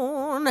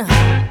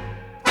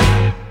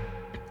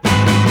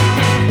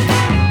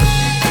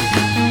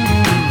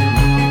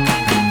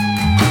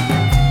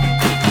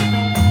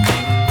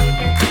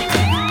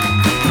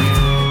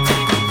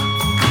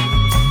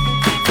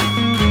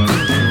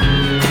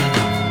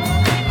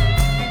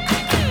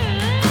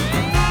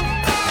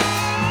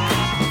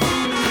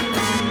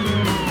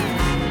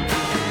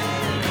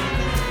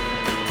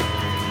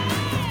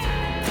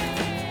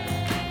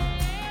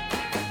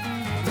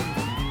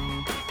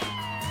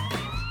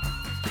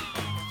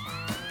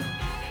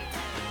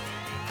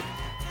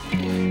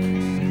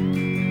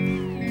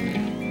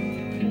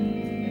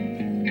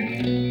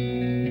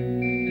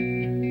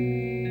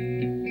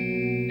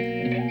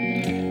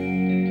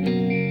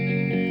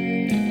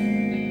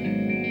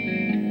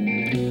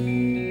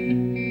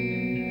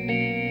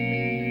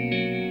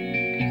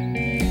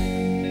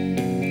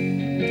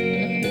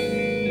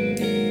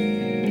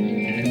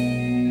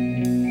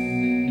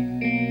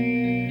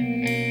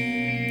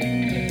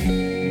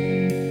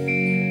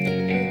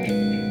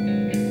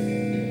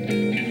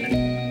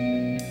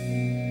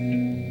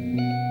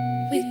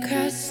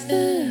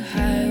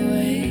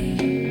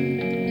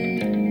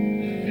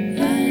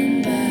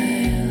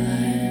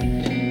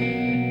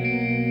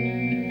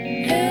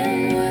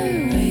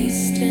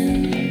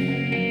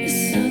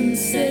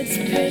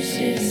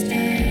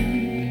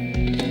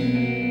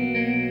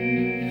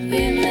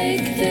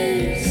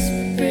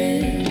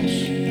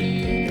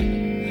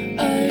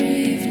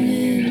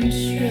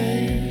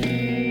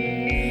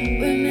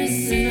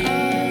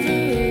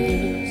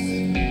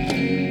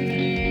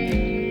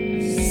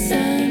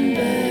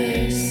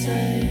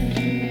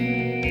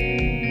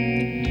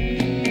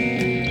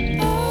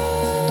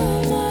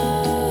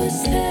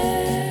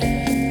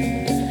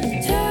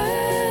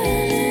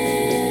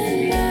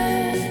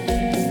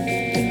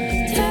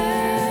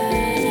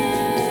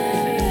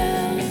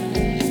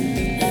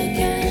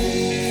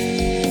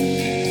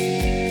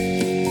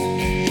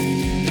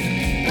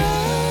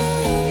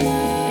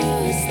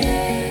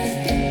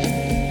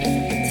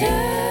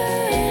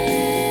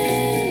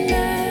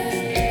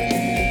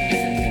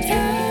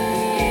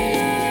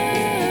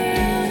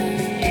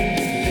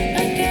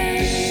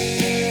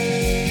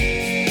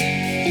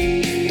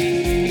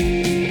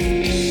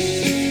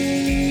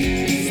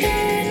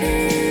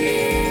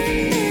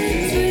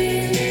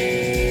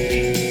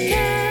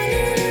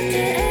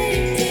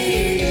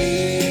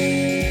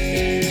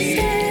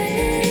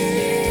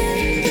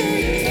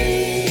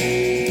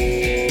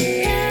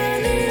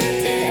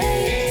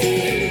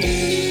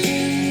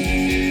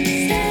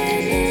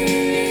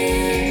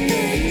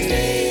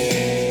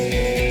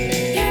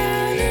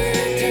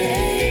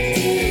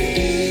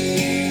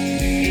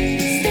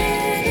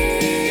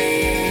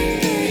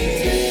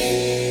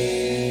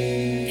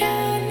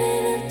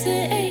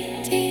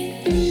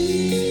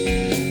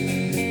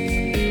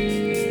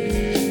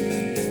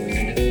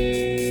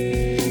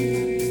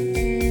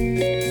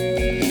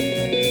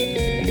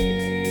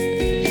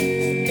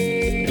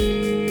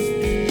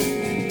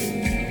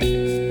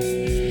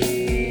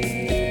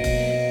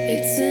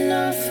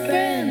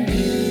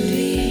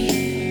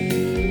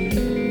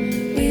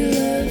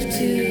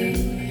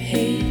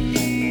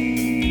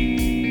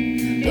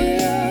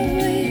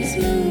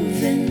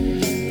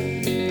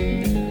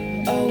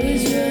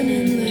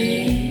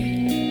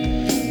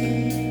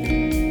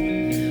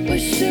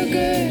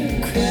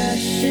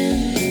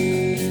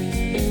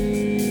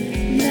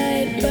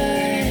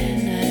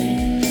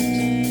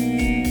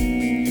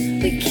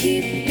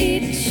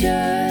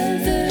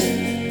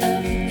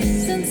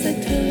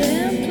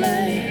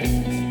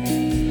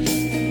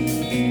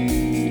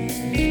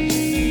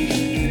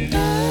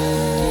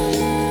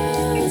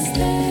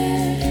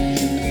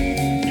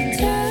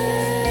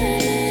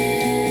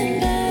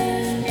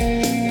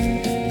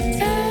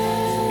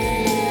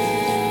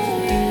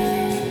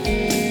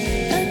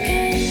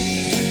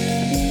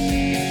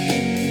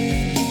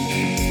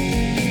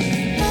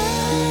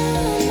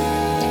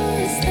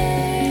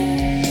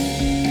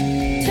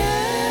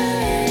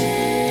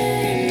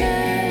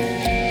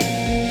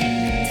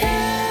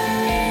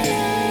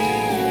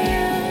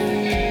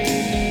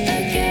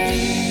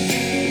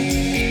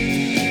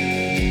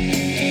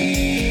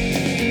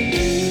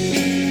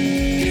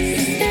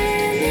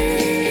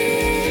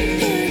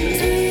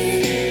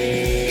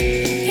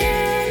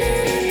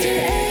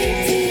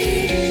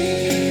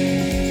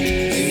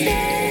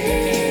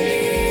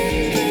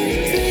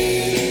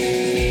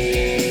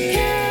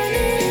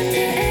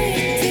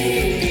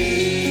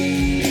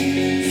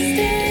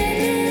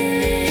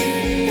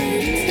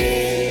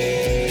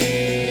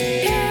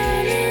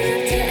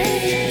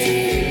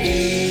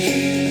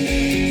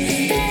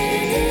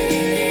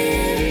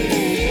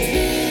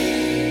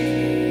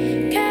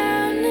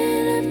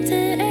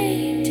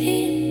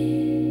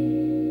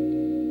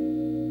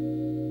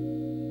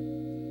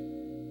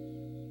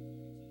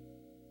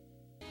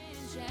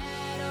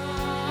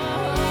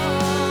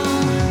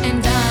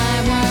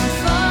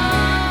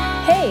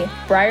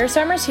 Briar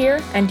Summers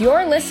here, and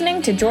you're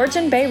listening to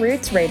Georgian Bay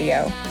Roots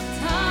Radio.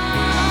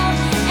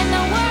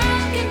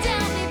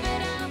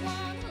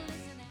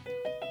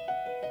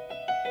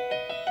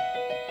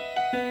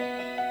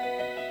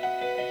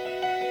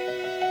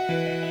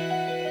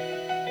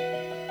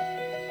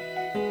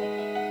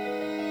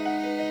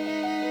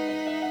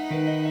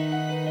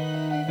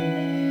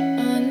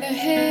 On the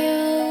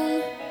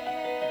hill,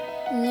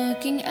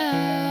 looking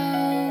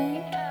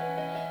out,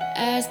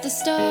 as the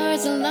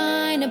stars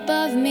align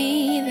above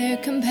me, they're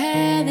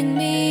compelling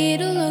me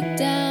to look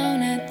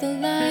down at the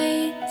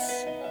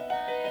lights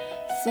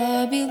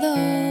far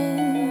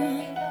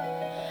below,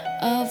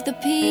 of the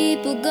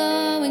people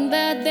going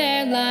about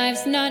their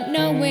lives not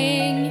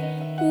knowing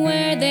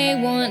where they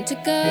want to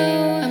go.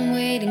 I'm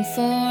waiting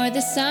for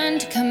the sun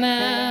to come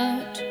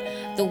out,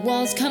 the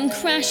walls come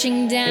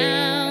crashing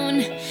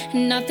down,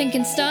 nothing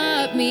can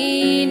stop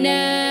me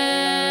now.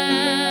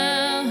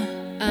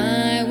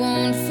 I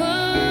won't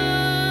fall,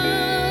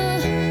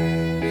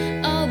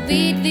 I'll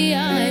beat the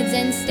odds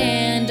and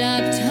stand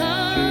up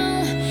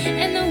tall,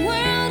 and the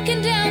world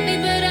can doubt me,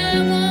 but I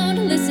won't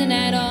listen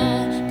at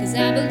all, 'cause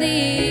I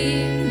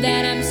believe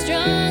that I'm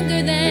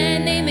stronger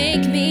than they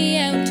make me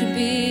out to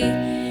be.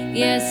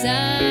 Yes,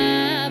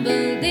 I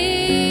believe.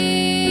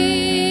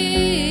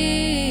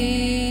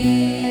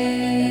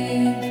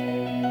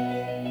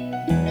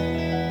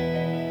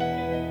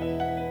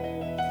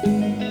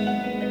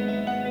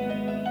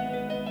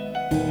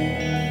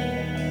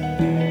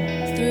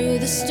 Through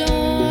the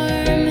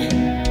storm,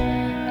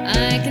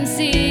 I can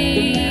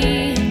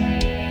see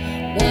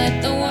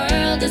what the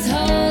world is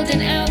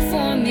holding out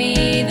for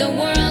me. The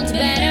world's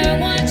better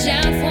watch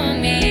out for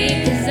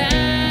me, 'cause I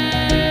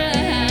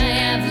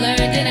have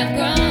learned and I've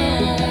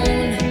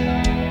grown.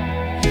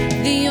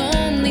 The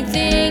only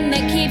thing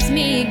that keeps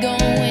me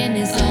going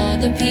is all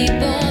the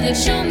people that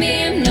show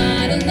me I'm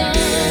not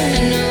alone.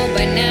 I know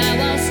by now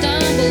I'll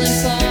stumble and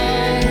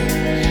fall,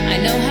 I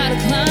know how to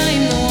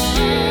climb the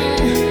wall,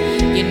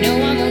 you know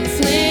I won't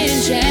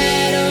flinch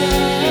at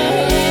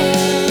all,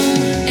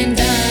 and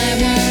I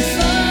won't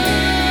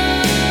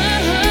fall.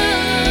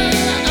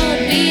 I'll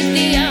beat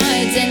the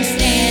odds and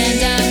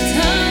stand up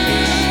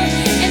tall,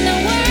 and the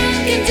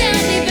world can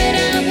doubt me, but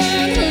I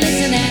won't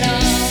listen at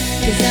all,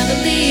 'cause I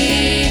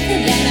believe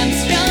that I'm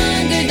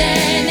stronger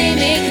than they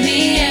make me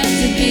out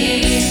to be.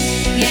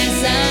 Yes,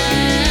 I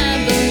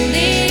believe.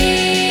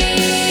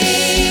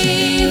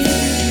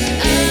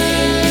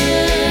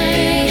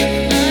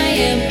 I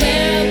am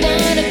where I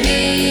wanna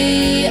be.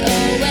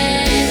 Oh,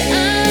 and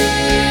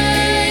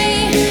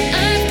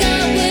I've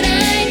got what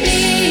I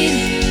need.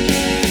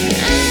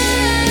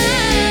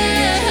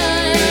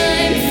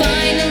 I'm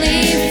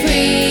finally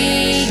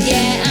free.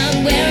 Yeah, I'm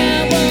where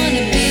I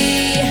wanna be.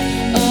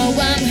 Oh,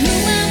 I'm who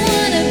I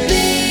wanna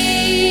be.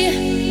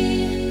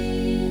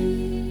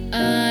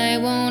 I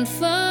won't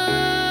fall.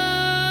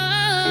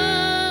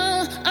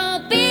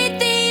 I'll beat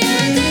the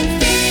odds and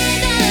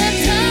stand up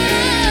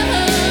tall,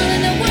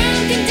 and the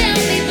world can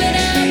doubt me, but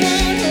I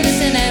won't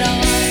listen at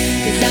all,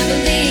 'cause I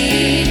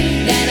believe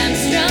that I'm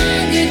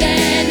stronger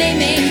than they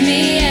make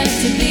me out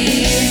to be.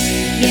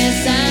 Yes,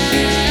 I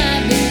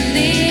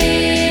believe,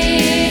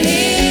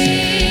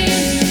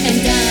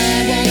 and I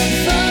won't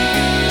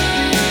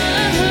fall.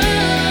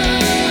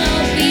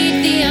 I'll beat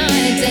the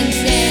odds and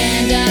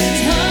stand up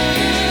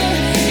tall,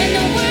 and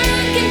the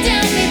world can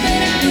doubt me,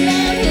 but I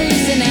won't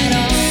listen at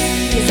all,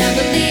 'cause I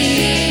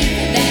believe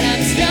that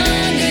I'm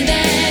stronger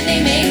than they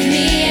make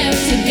me out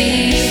to be.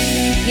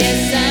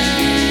 Yes, I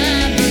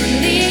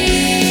believe.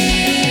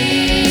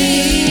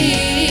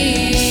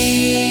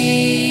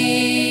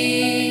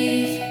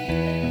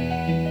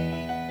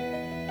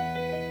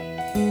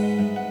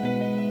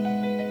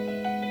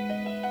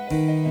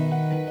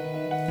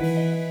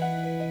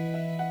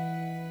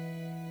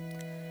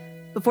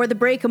 Before the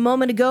break a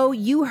moment ago,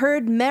 you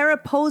heard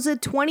Mariposa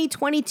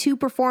 2022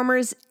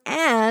 performers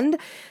and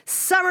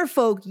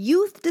Summerfolk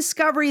Youth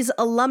Discovery's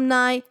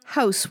alumni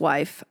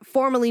Housewife,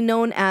 formerly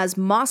known as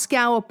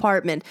Moscow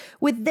Apartment,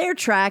 with their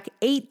track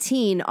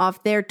 18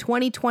 off their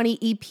 2020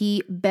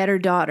 EP Better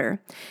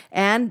Daughter.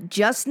 And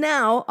just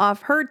now,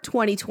 off her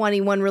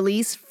 2021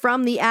 release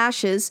From the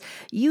Ashes,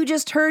 you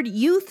just heard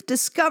Youth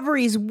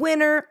Discovery's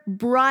winner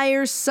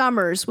Briar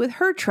Summers with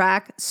her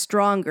track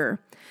Stronger.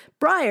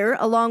 Briar,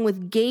 along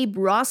with Gabe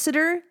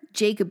Rossiter,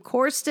 Jacob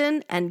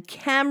Corsten, and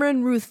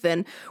Cameron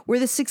Ruthven, were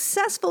the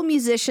successful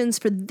musicians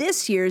for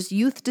this year's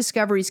Youth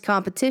Discoveries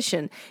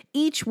competition,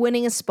 each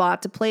winning a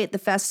spot to play at the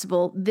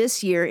festival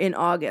this year in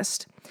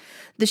August.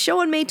 The show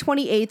on May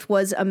 28th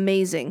was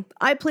amazing.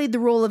 I played the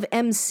role of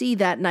MC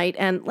that night,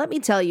 and let me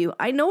tell you,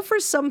 I know for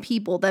some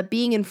people that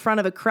being in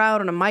front of a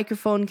crowd on a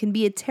microphone can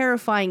be a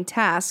terrifying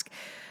task,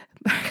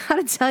 but I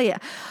gotta tell you,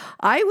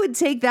 I would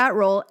take that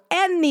role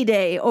any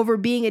day over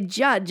being a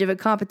judge of a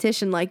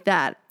competition like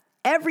that.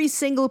 Every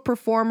single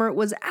performer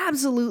was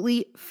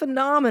absolutely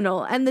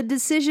phenomenal, and the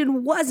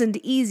decision wasn't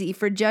easy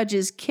for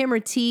judges Kimmer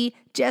T,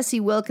 Jesse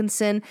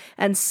Wilkinson,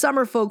 and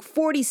Summerfolk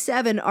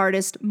 47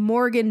 artist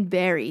Morgan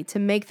Berry to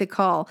make the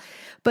call.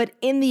 But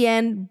in the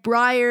end,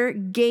 Briar,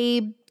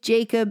 Gabe,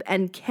 Jacob,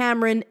 and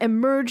Cameron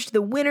emerged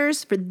the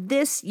winners for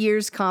this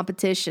year's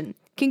competition.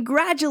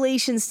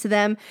 Congratulations to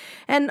them,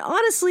 and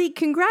honestly,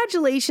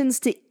 congratulations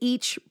to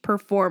each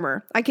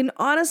performer. I can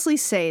honestly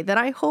say that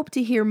I hope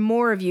to hear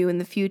more of you in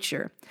the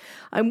future.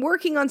 I'm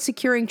working on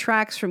securing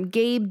tracks from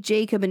Gabe,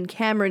 Jacob, and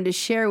Cameron to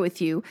share with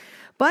you,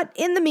 but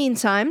in the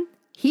meantime,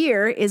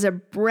 here is a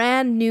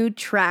brand new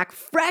track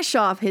fresh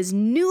off his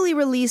newly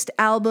released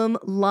album,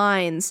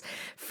 Lines.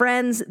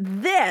 Friends,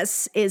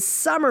 this is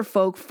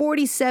Summerfolk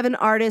 47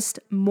 artist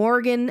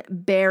Morgan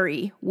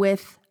Berry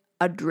with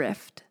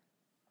Adrift.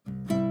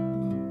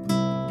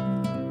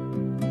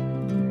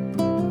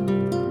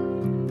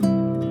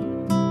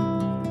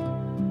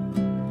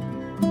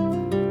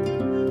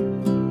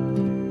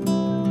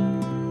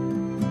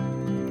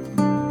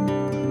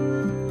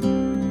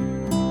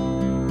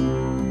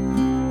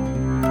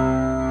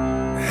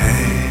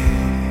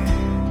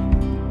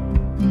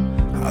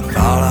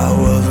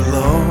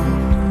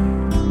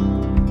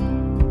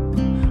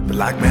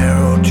 Like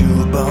marrow to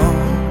a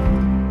bone,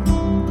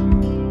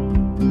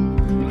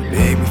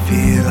 make me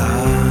feel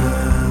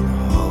I'm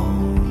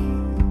home.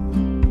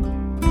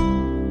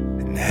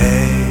 And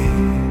hey,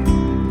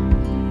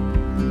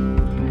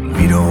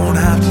 we don't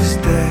have to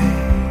stay.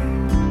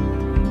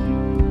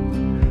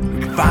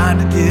 We can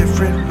find a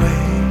different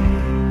way.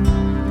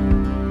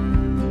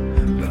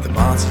 Let the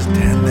monsters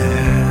tend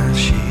their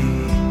sheep.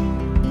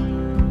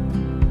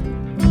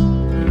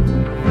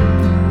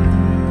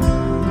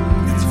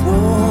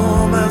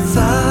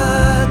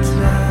 Outside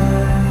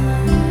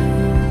tonight,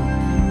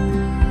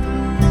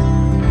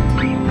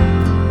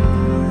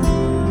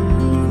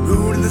 the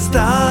moon and the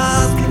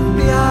stars can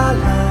be our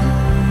light.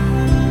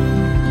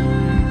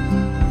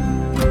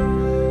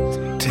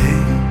 So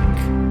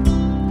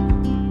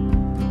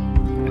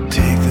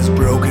take this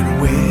broken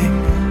wing.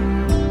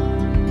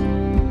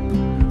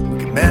 We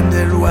can mend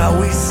it while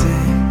we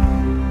sing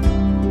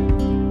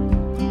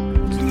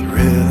to the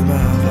rhythm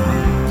of our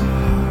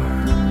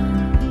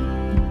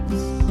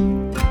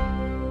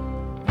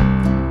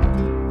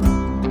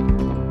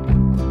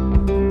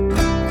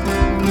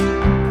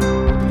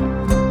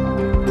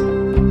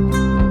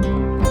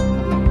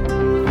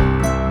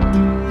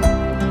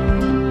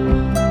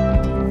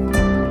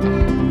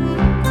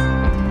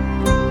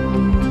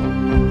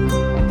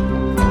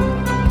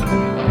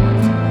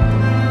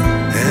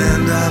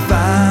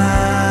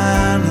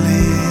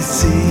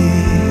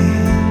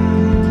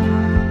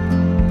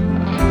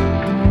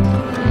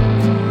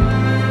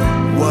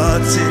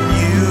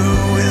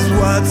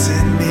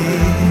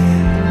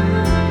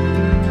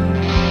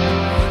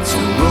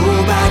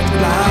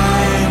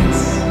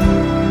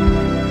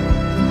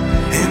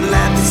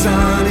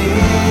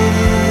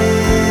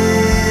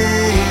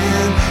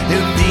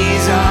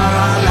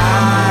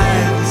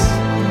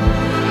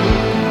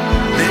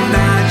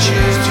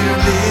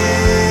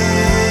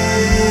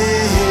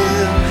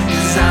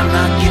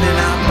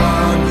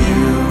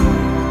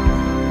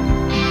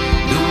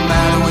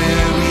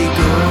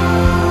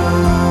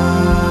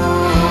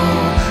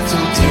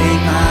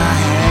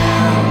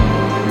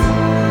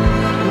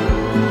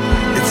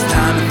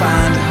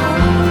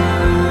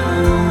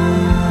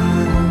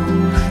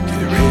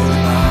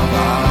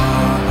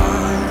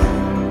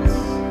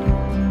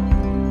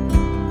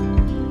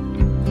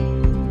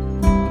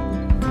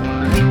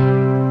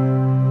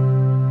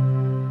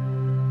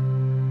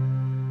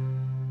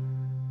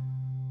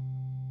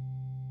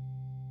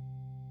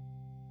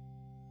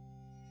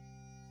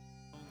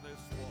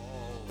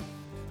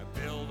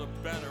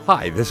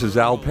Hi, this is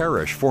Al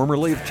Parrish,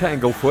 formerly of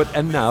Tanglefoot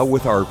and now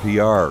with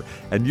RPR,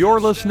 and you're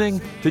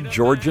listening to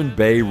Georgian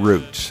Bay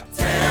Roots.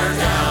 Tear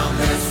down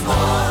this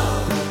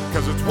wall,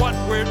 'cause it's what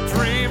we're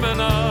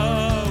dreaming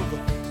of.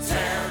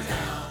 Tear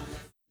down.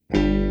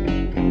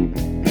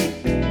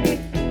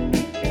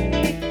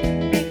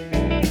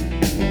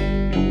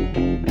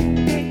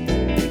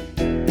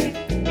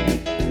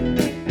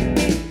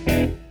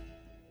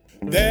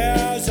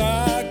 There's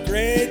a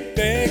great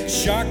big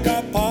shark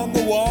up on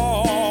the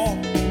wall,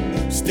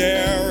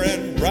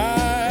 staring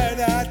right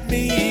at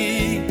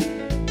me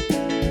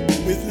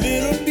with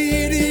little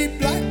bitty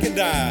blackened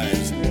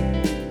eyes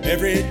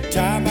every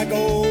time I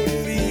go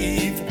to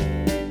leave.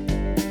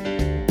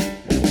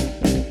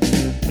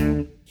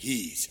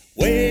 He's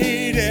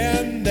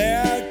waiting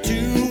there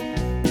to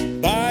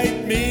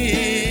bite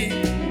me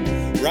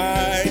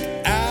right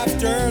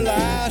after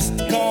last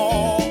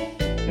call.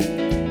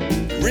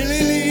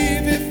 Really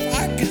leave if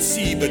I could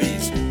see, but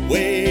he's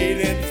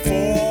waiting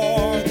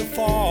for the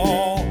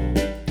fall.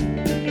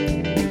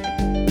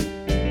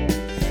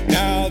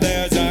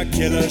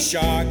 Killer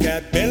shark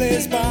at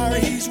Billy's bar,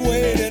 he's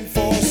waiting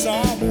for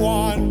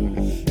someone,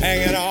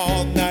 hanging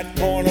on that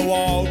corner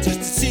wall just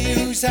to see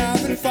who's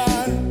having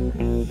fun,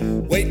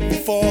 waiting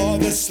for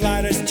the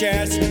slightest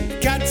chance to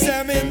catch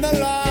them in the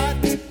lot,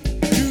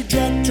 too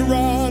drunk to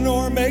run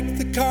or make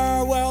the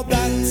car. Well,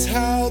 that's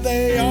how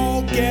they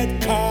all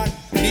get caught.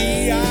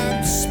 Me,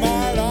 I'm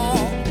smart,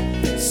 I'll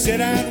sit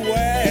and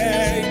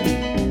wait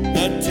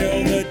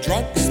until the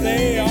drunks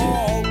they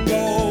all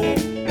go.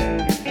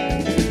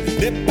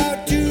 Nip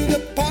out to the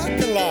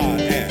parking lot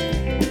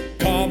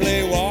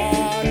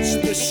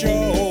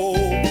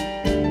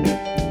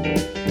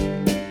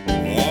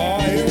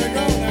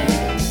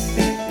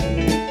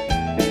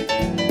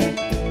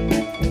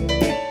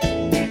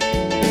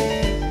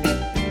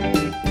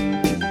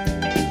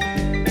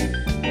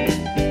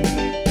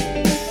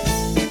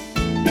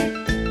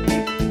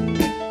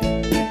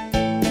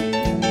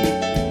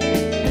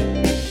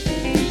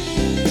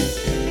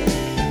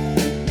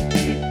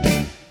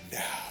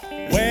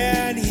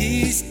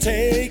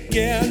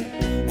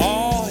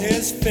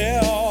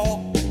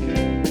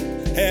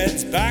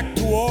heads back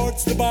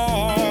towards the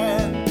bar.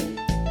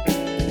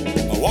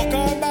 I walk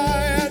on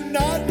by and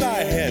nod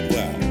my head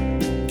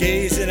while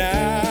gazing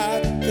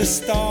at the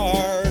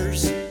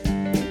stars.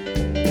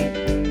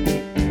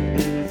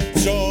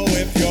 So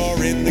if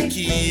you're in the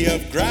key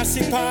of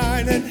Grassy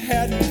Pine and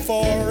heading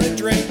for a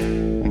drink,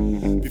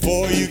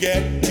 before you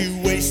get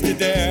too wasted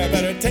there,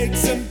 better take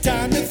some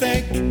time to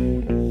think.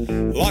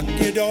 Lock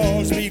your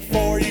doors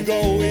before you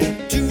go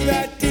into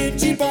that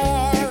dingy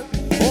bar,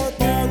 or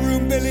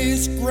Barroom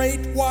Billy's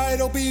Great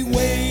White'll be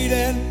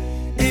waiting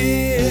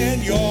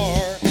in your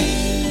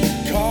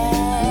car.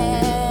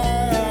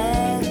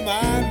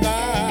 My,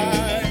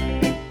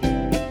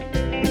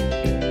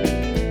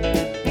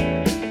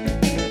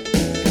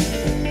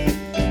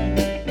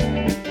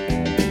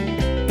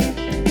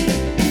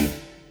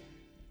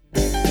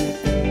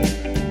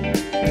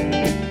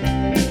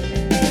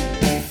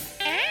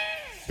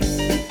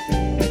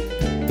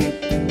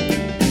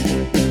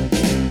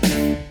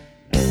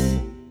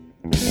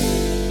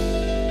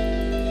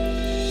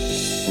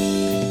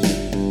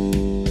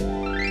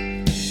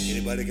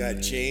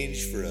 got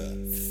change for a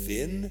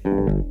fin?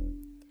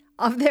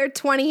 Of their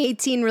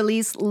 2018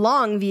 release,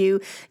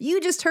 Longview,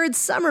 you just heard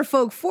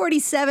Summerfolk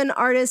 47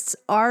 artists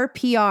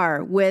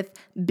RPR with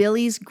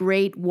Billy's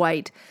Great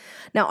White.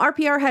 Now,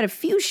 RPR had a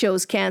few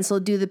shows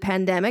canceled due to the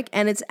pandemic,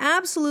 and it's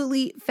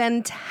absolutely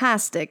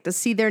fantastic to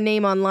see their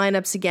name on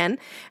lineups again.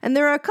 And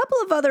there are a couple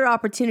of other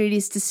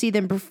opportunities to see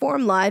them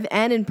perform live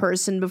and in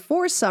person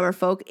before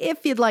Summerfolk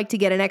if you'd like to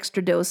get an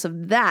extra dose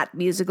of that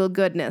musical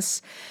goodness.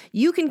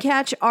 You can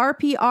catch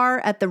RPR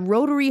at the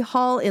Rotary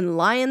Hall in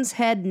Lions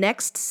Head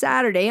next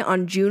Saturday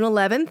on June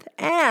 11th,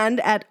 and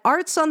at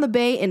Arts on the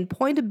Bay in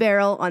Point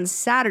Barrel on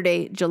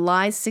Saturday,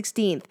 July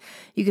 16th.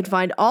 You can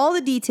find all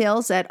the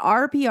details at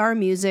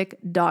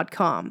rprmusic.com.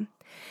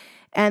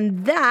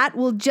 And that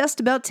will just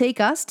about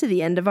take us to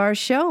the end of our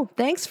show.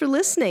 Thanks for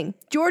listening.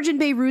 Georgian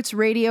Bay Roots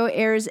Radio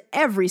airs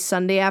every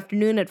Sunday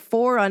afternoon at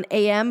 4 on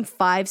AM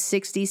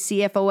 560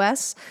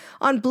 CFOS,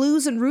 on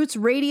Blues and Roots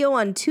Radio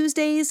on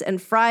Tuesdays and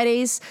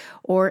Fridays,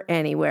 or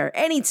anywhere,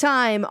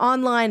 anytime,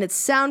 online at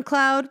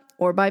SoundCloud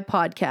or by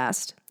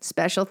podcast.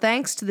 Special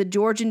thanks to the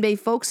Georgian Bay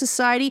Folk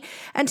Society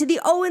and to the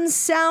Owen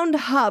Sound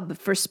Hub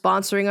for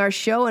sponsoring our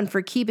show and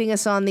for keeping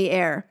us on the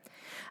air.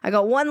 I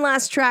got one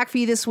last track for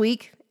you this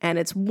week, and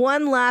it's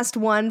one last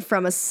one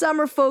from a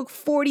Summerfolk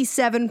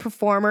 47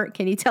 performer.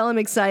 Can you tell I'm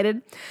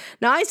excited?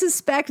 Now, I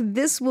suspect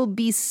this will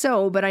be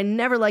so, but I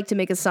never like to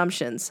make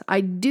assumptions. I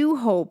do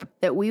hope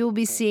that we will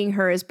be seeing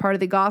her as part of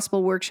the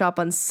gospel workshop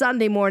on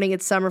Sunday morning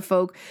at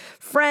Summerfolk.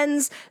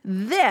 Friends,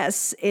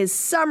 this is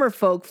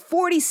Summerfolk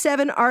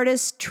 47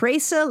 artist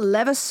Teresa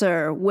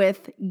Levasseur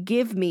with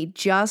Give Me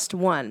Just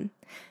One.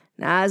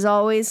 Now, as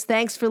always,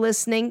 thanks for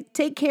listening.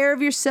 Take care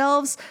of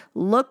yourselves.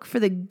 Look for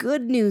the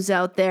good news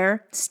out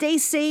there. Stay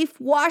safe,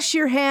 wash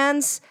your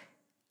hands,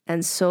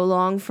 and so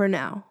long for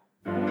now.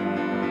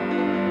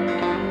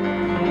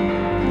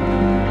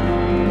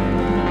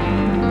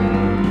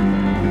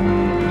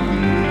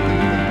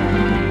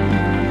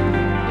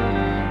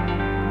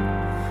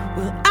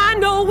 Well, I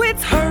know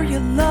it's her you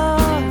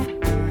love.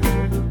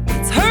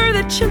 It's her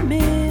that you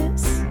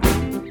miss.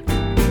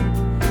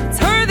 It's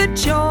her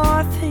that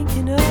you're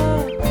thinking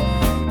of.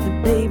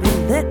 Baby,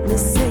 let me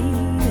say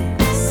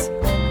this.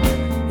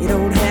 You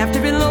don't have to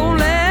be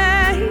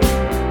lonely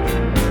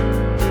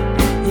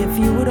if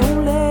you would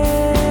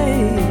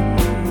only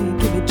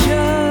give me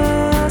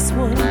just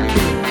one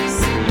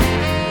kiss.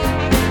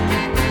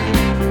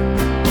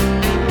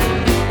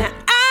 Now,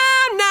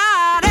 I'm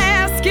not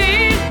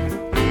asking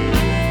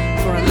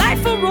for a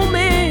life of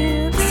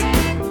romance.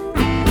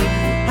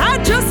 I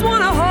just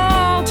want to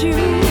hold you,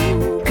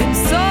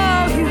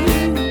 console you.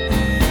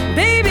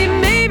 Baby,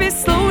 maybe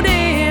slow down.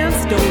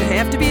 Don't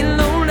have to be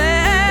lonely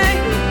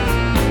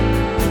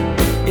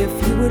if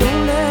you would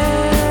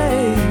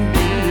only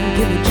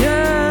give me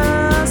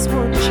just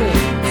one chance.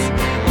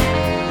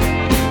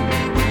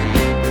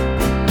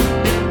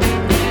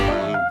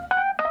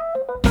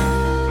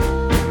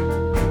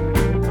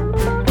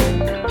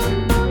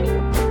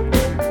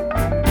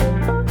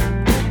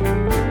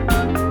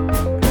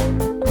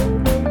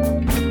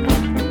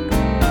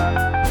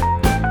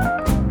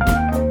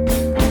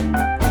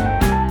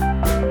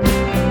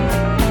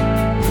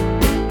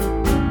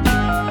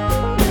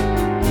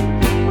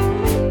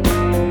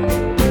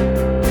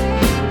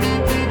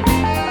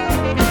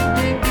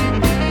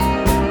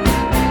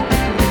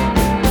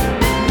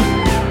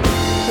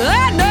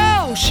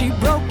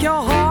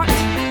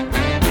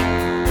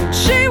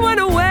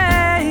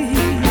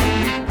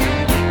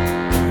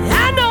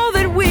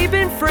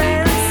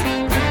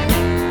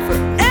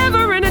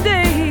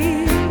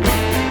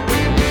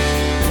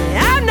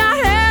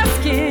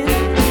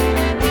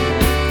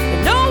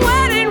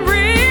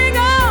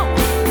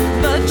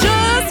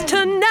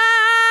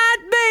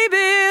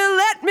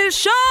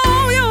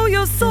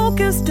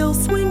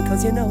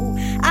 You know,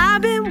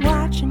 I've been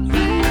watching you.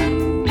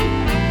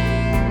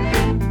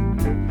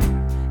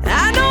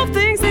 I know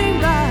things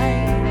ain't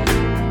right.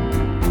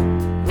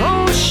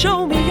 Oh,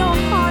 show me your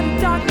heart in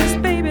darkness,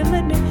 baby.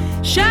 Let me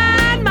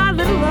shine.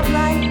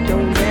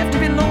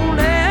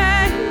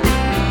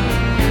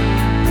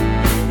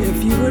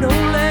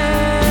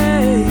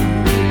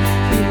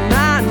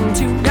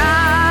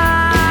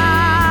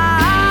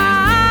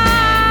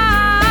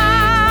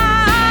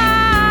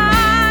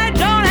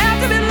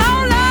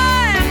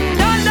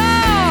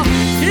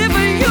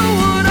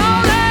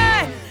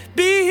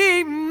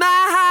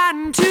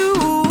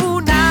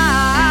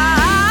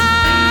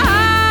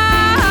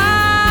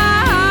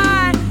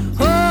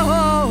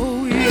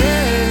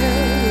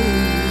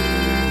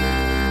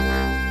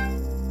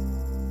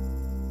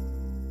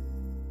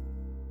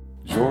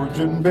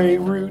 Georgian Bay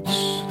Roots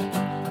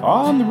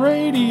on the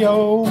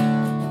radio,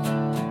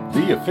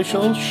 the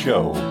official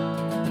show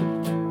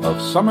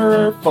of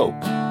summer folk,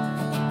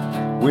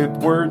 with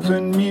words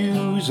and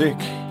music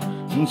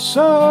and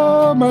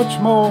so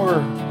much more.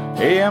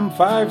 AM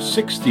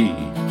 560,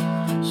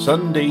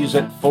 Sundays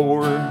at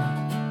 4,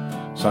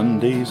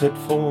 Sundays at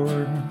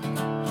 4,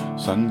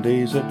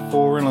 Sundays at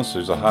 4, unless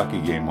there's a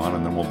hockey game on,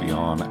 and then we'll be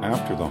on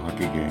after the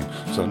hockey game.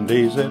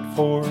 Sundays at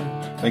 4.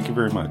 Thank you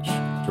very much.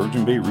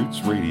 Georgian Bay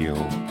Roots Radio.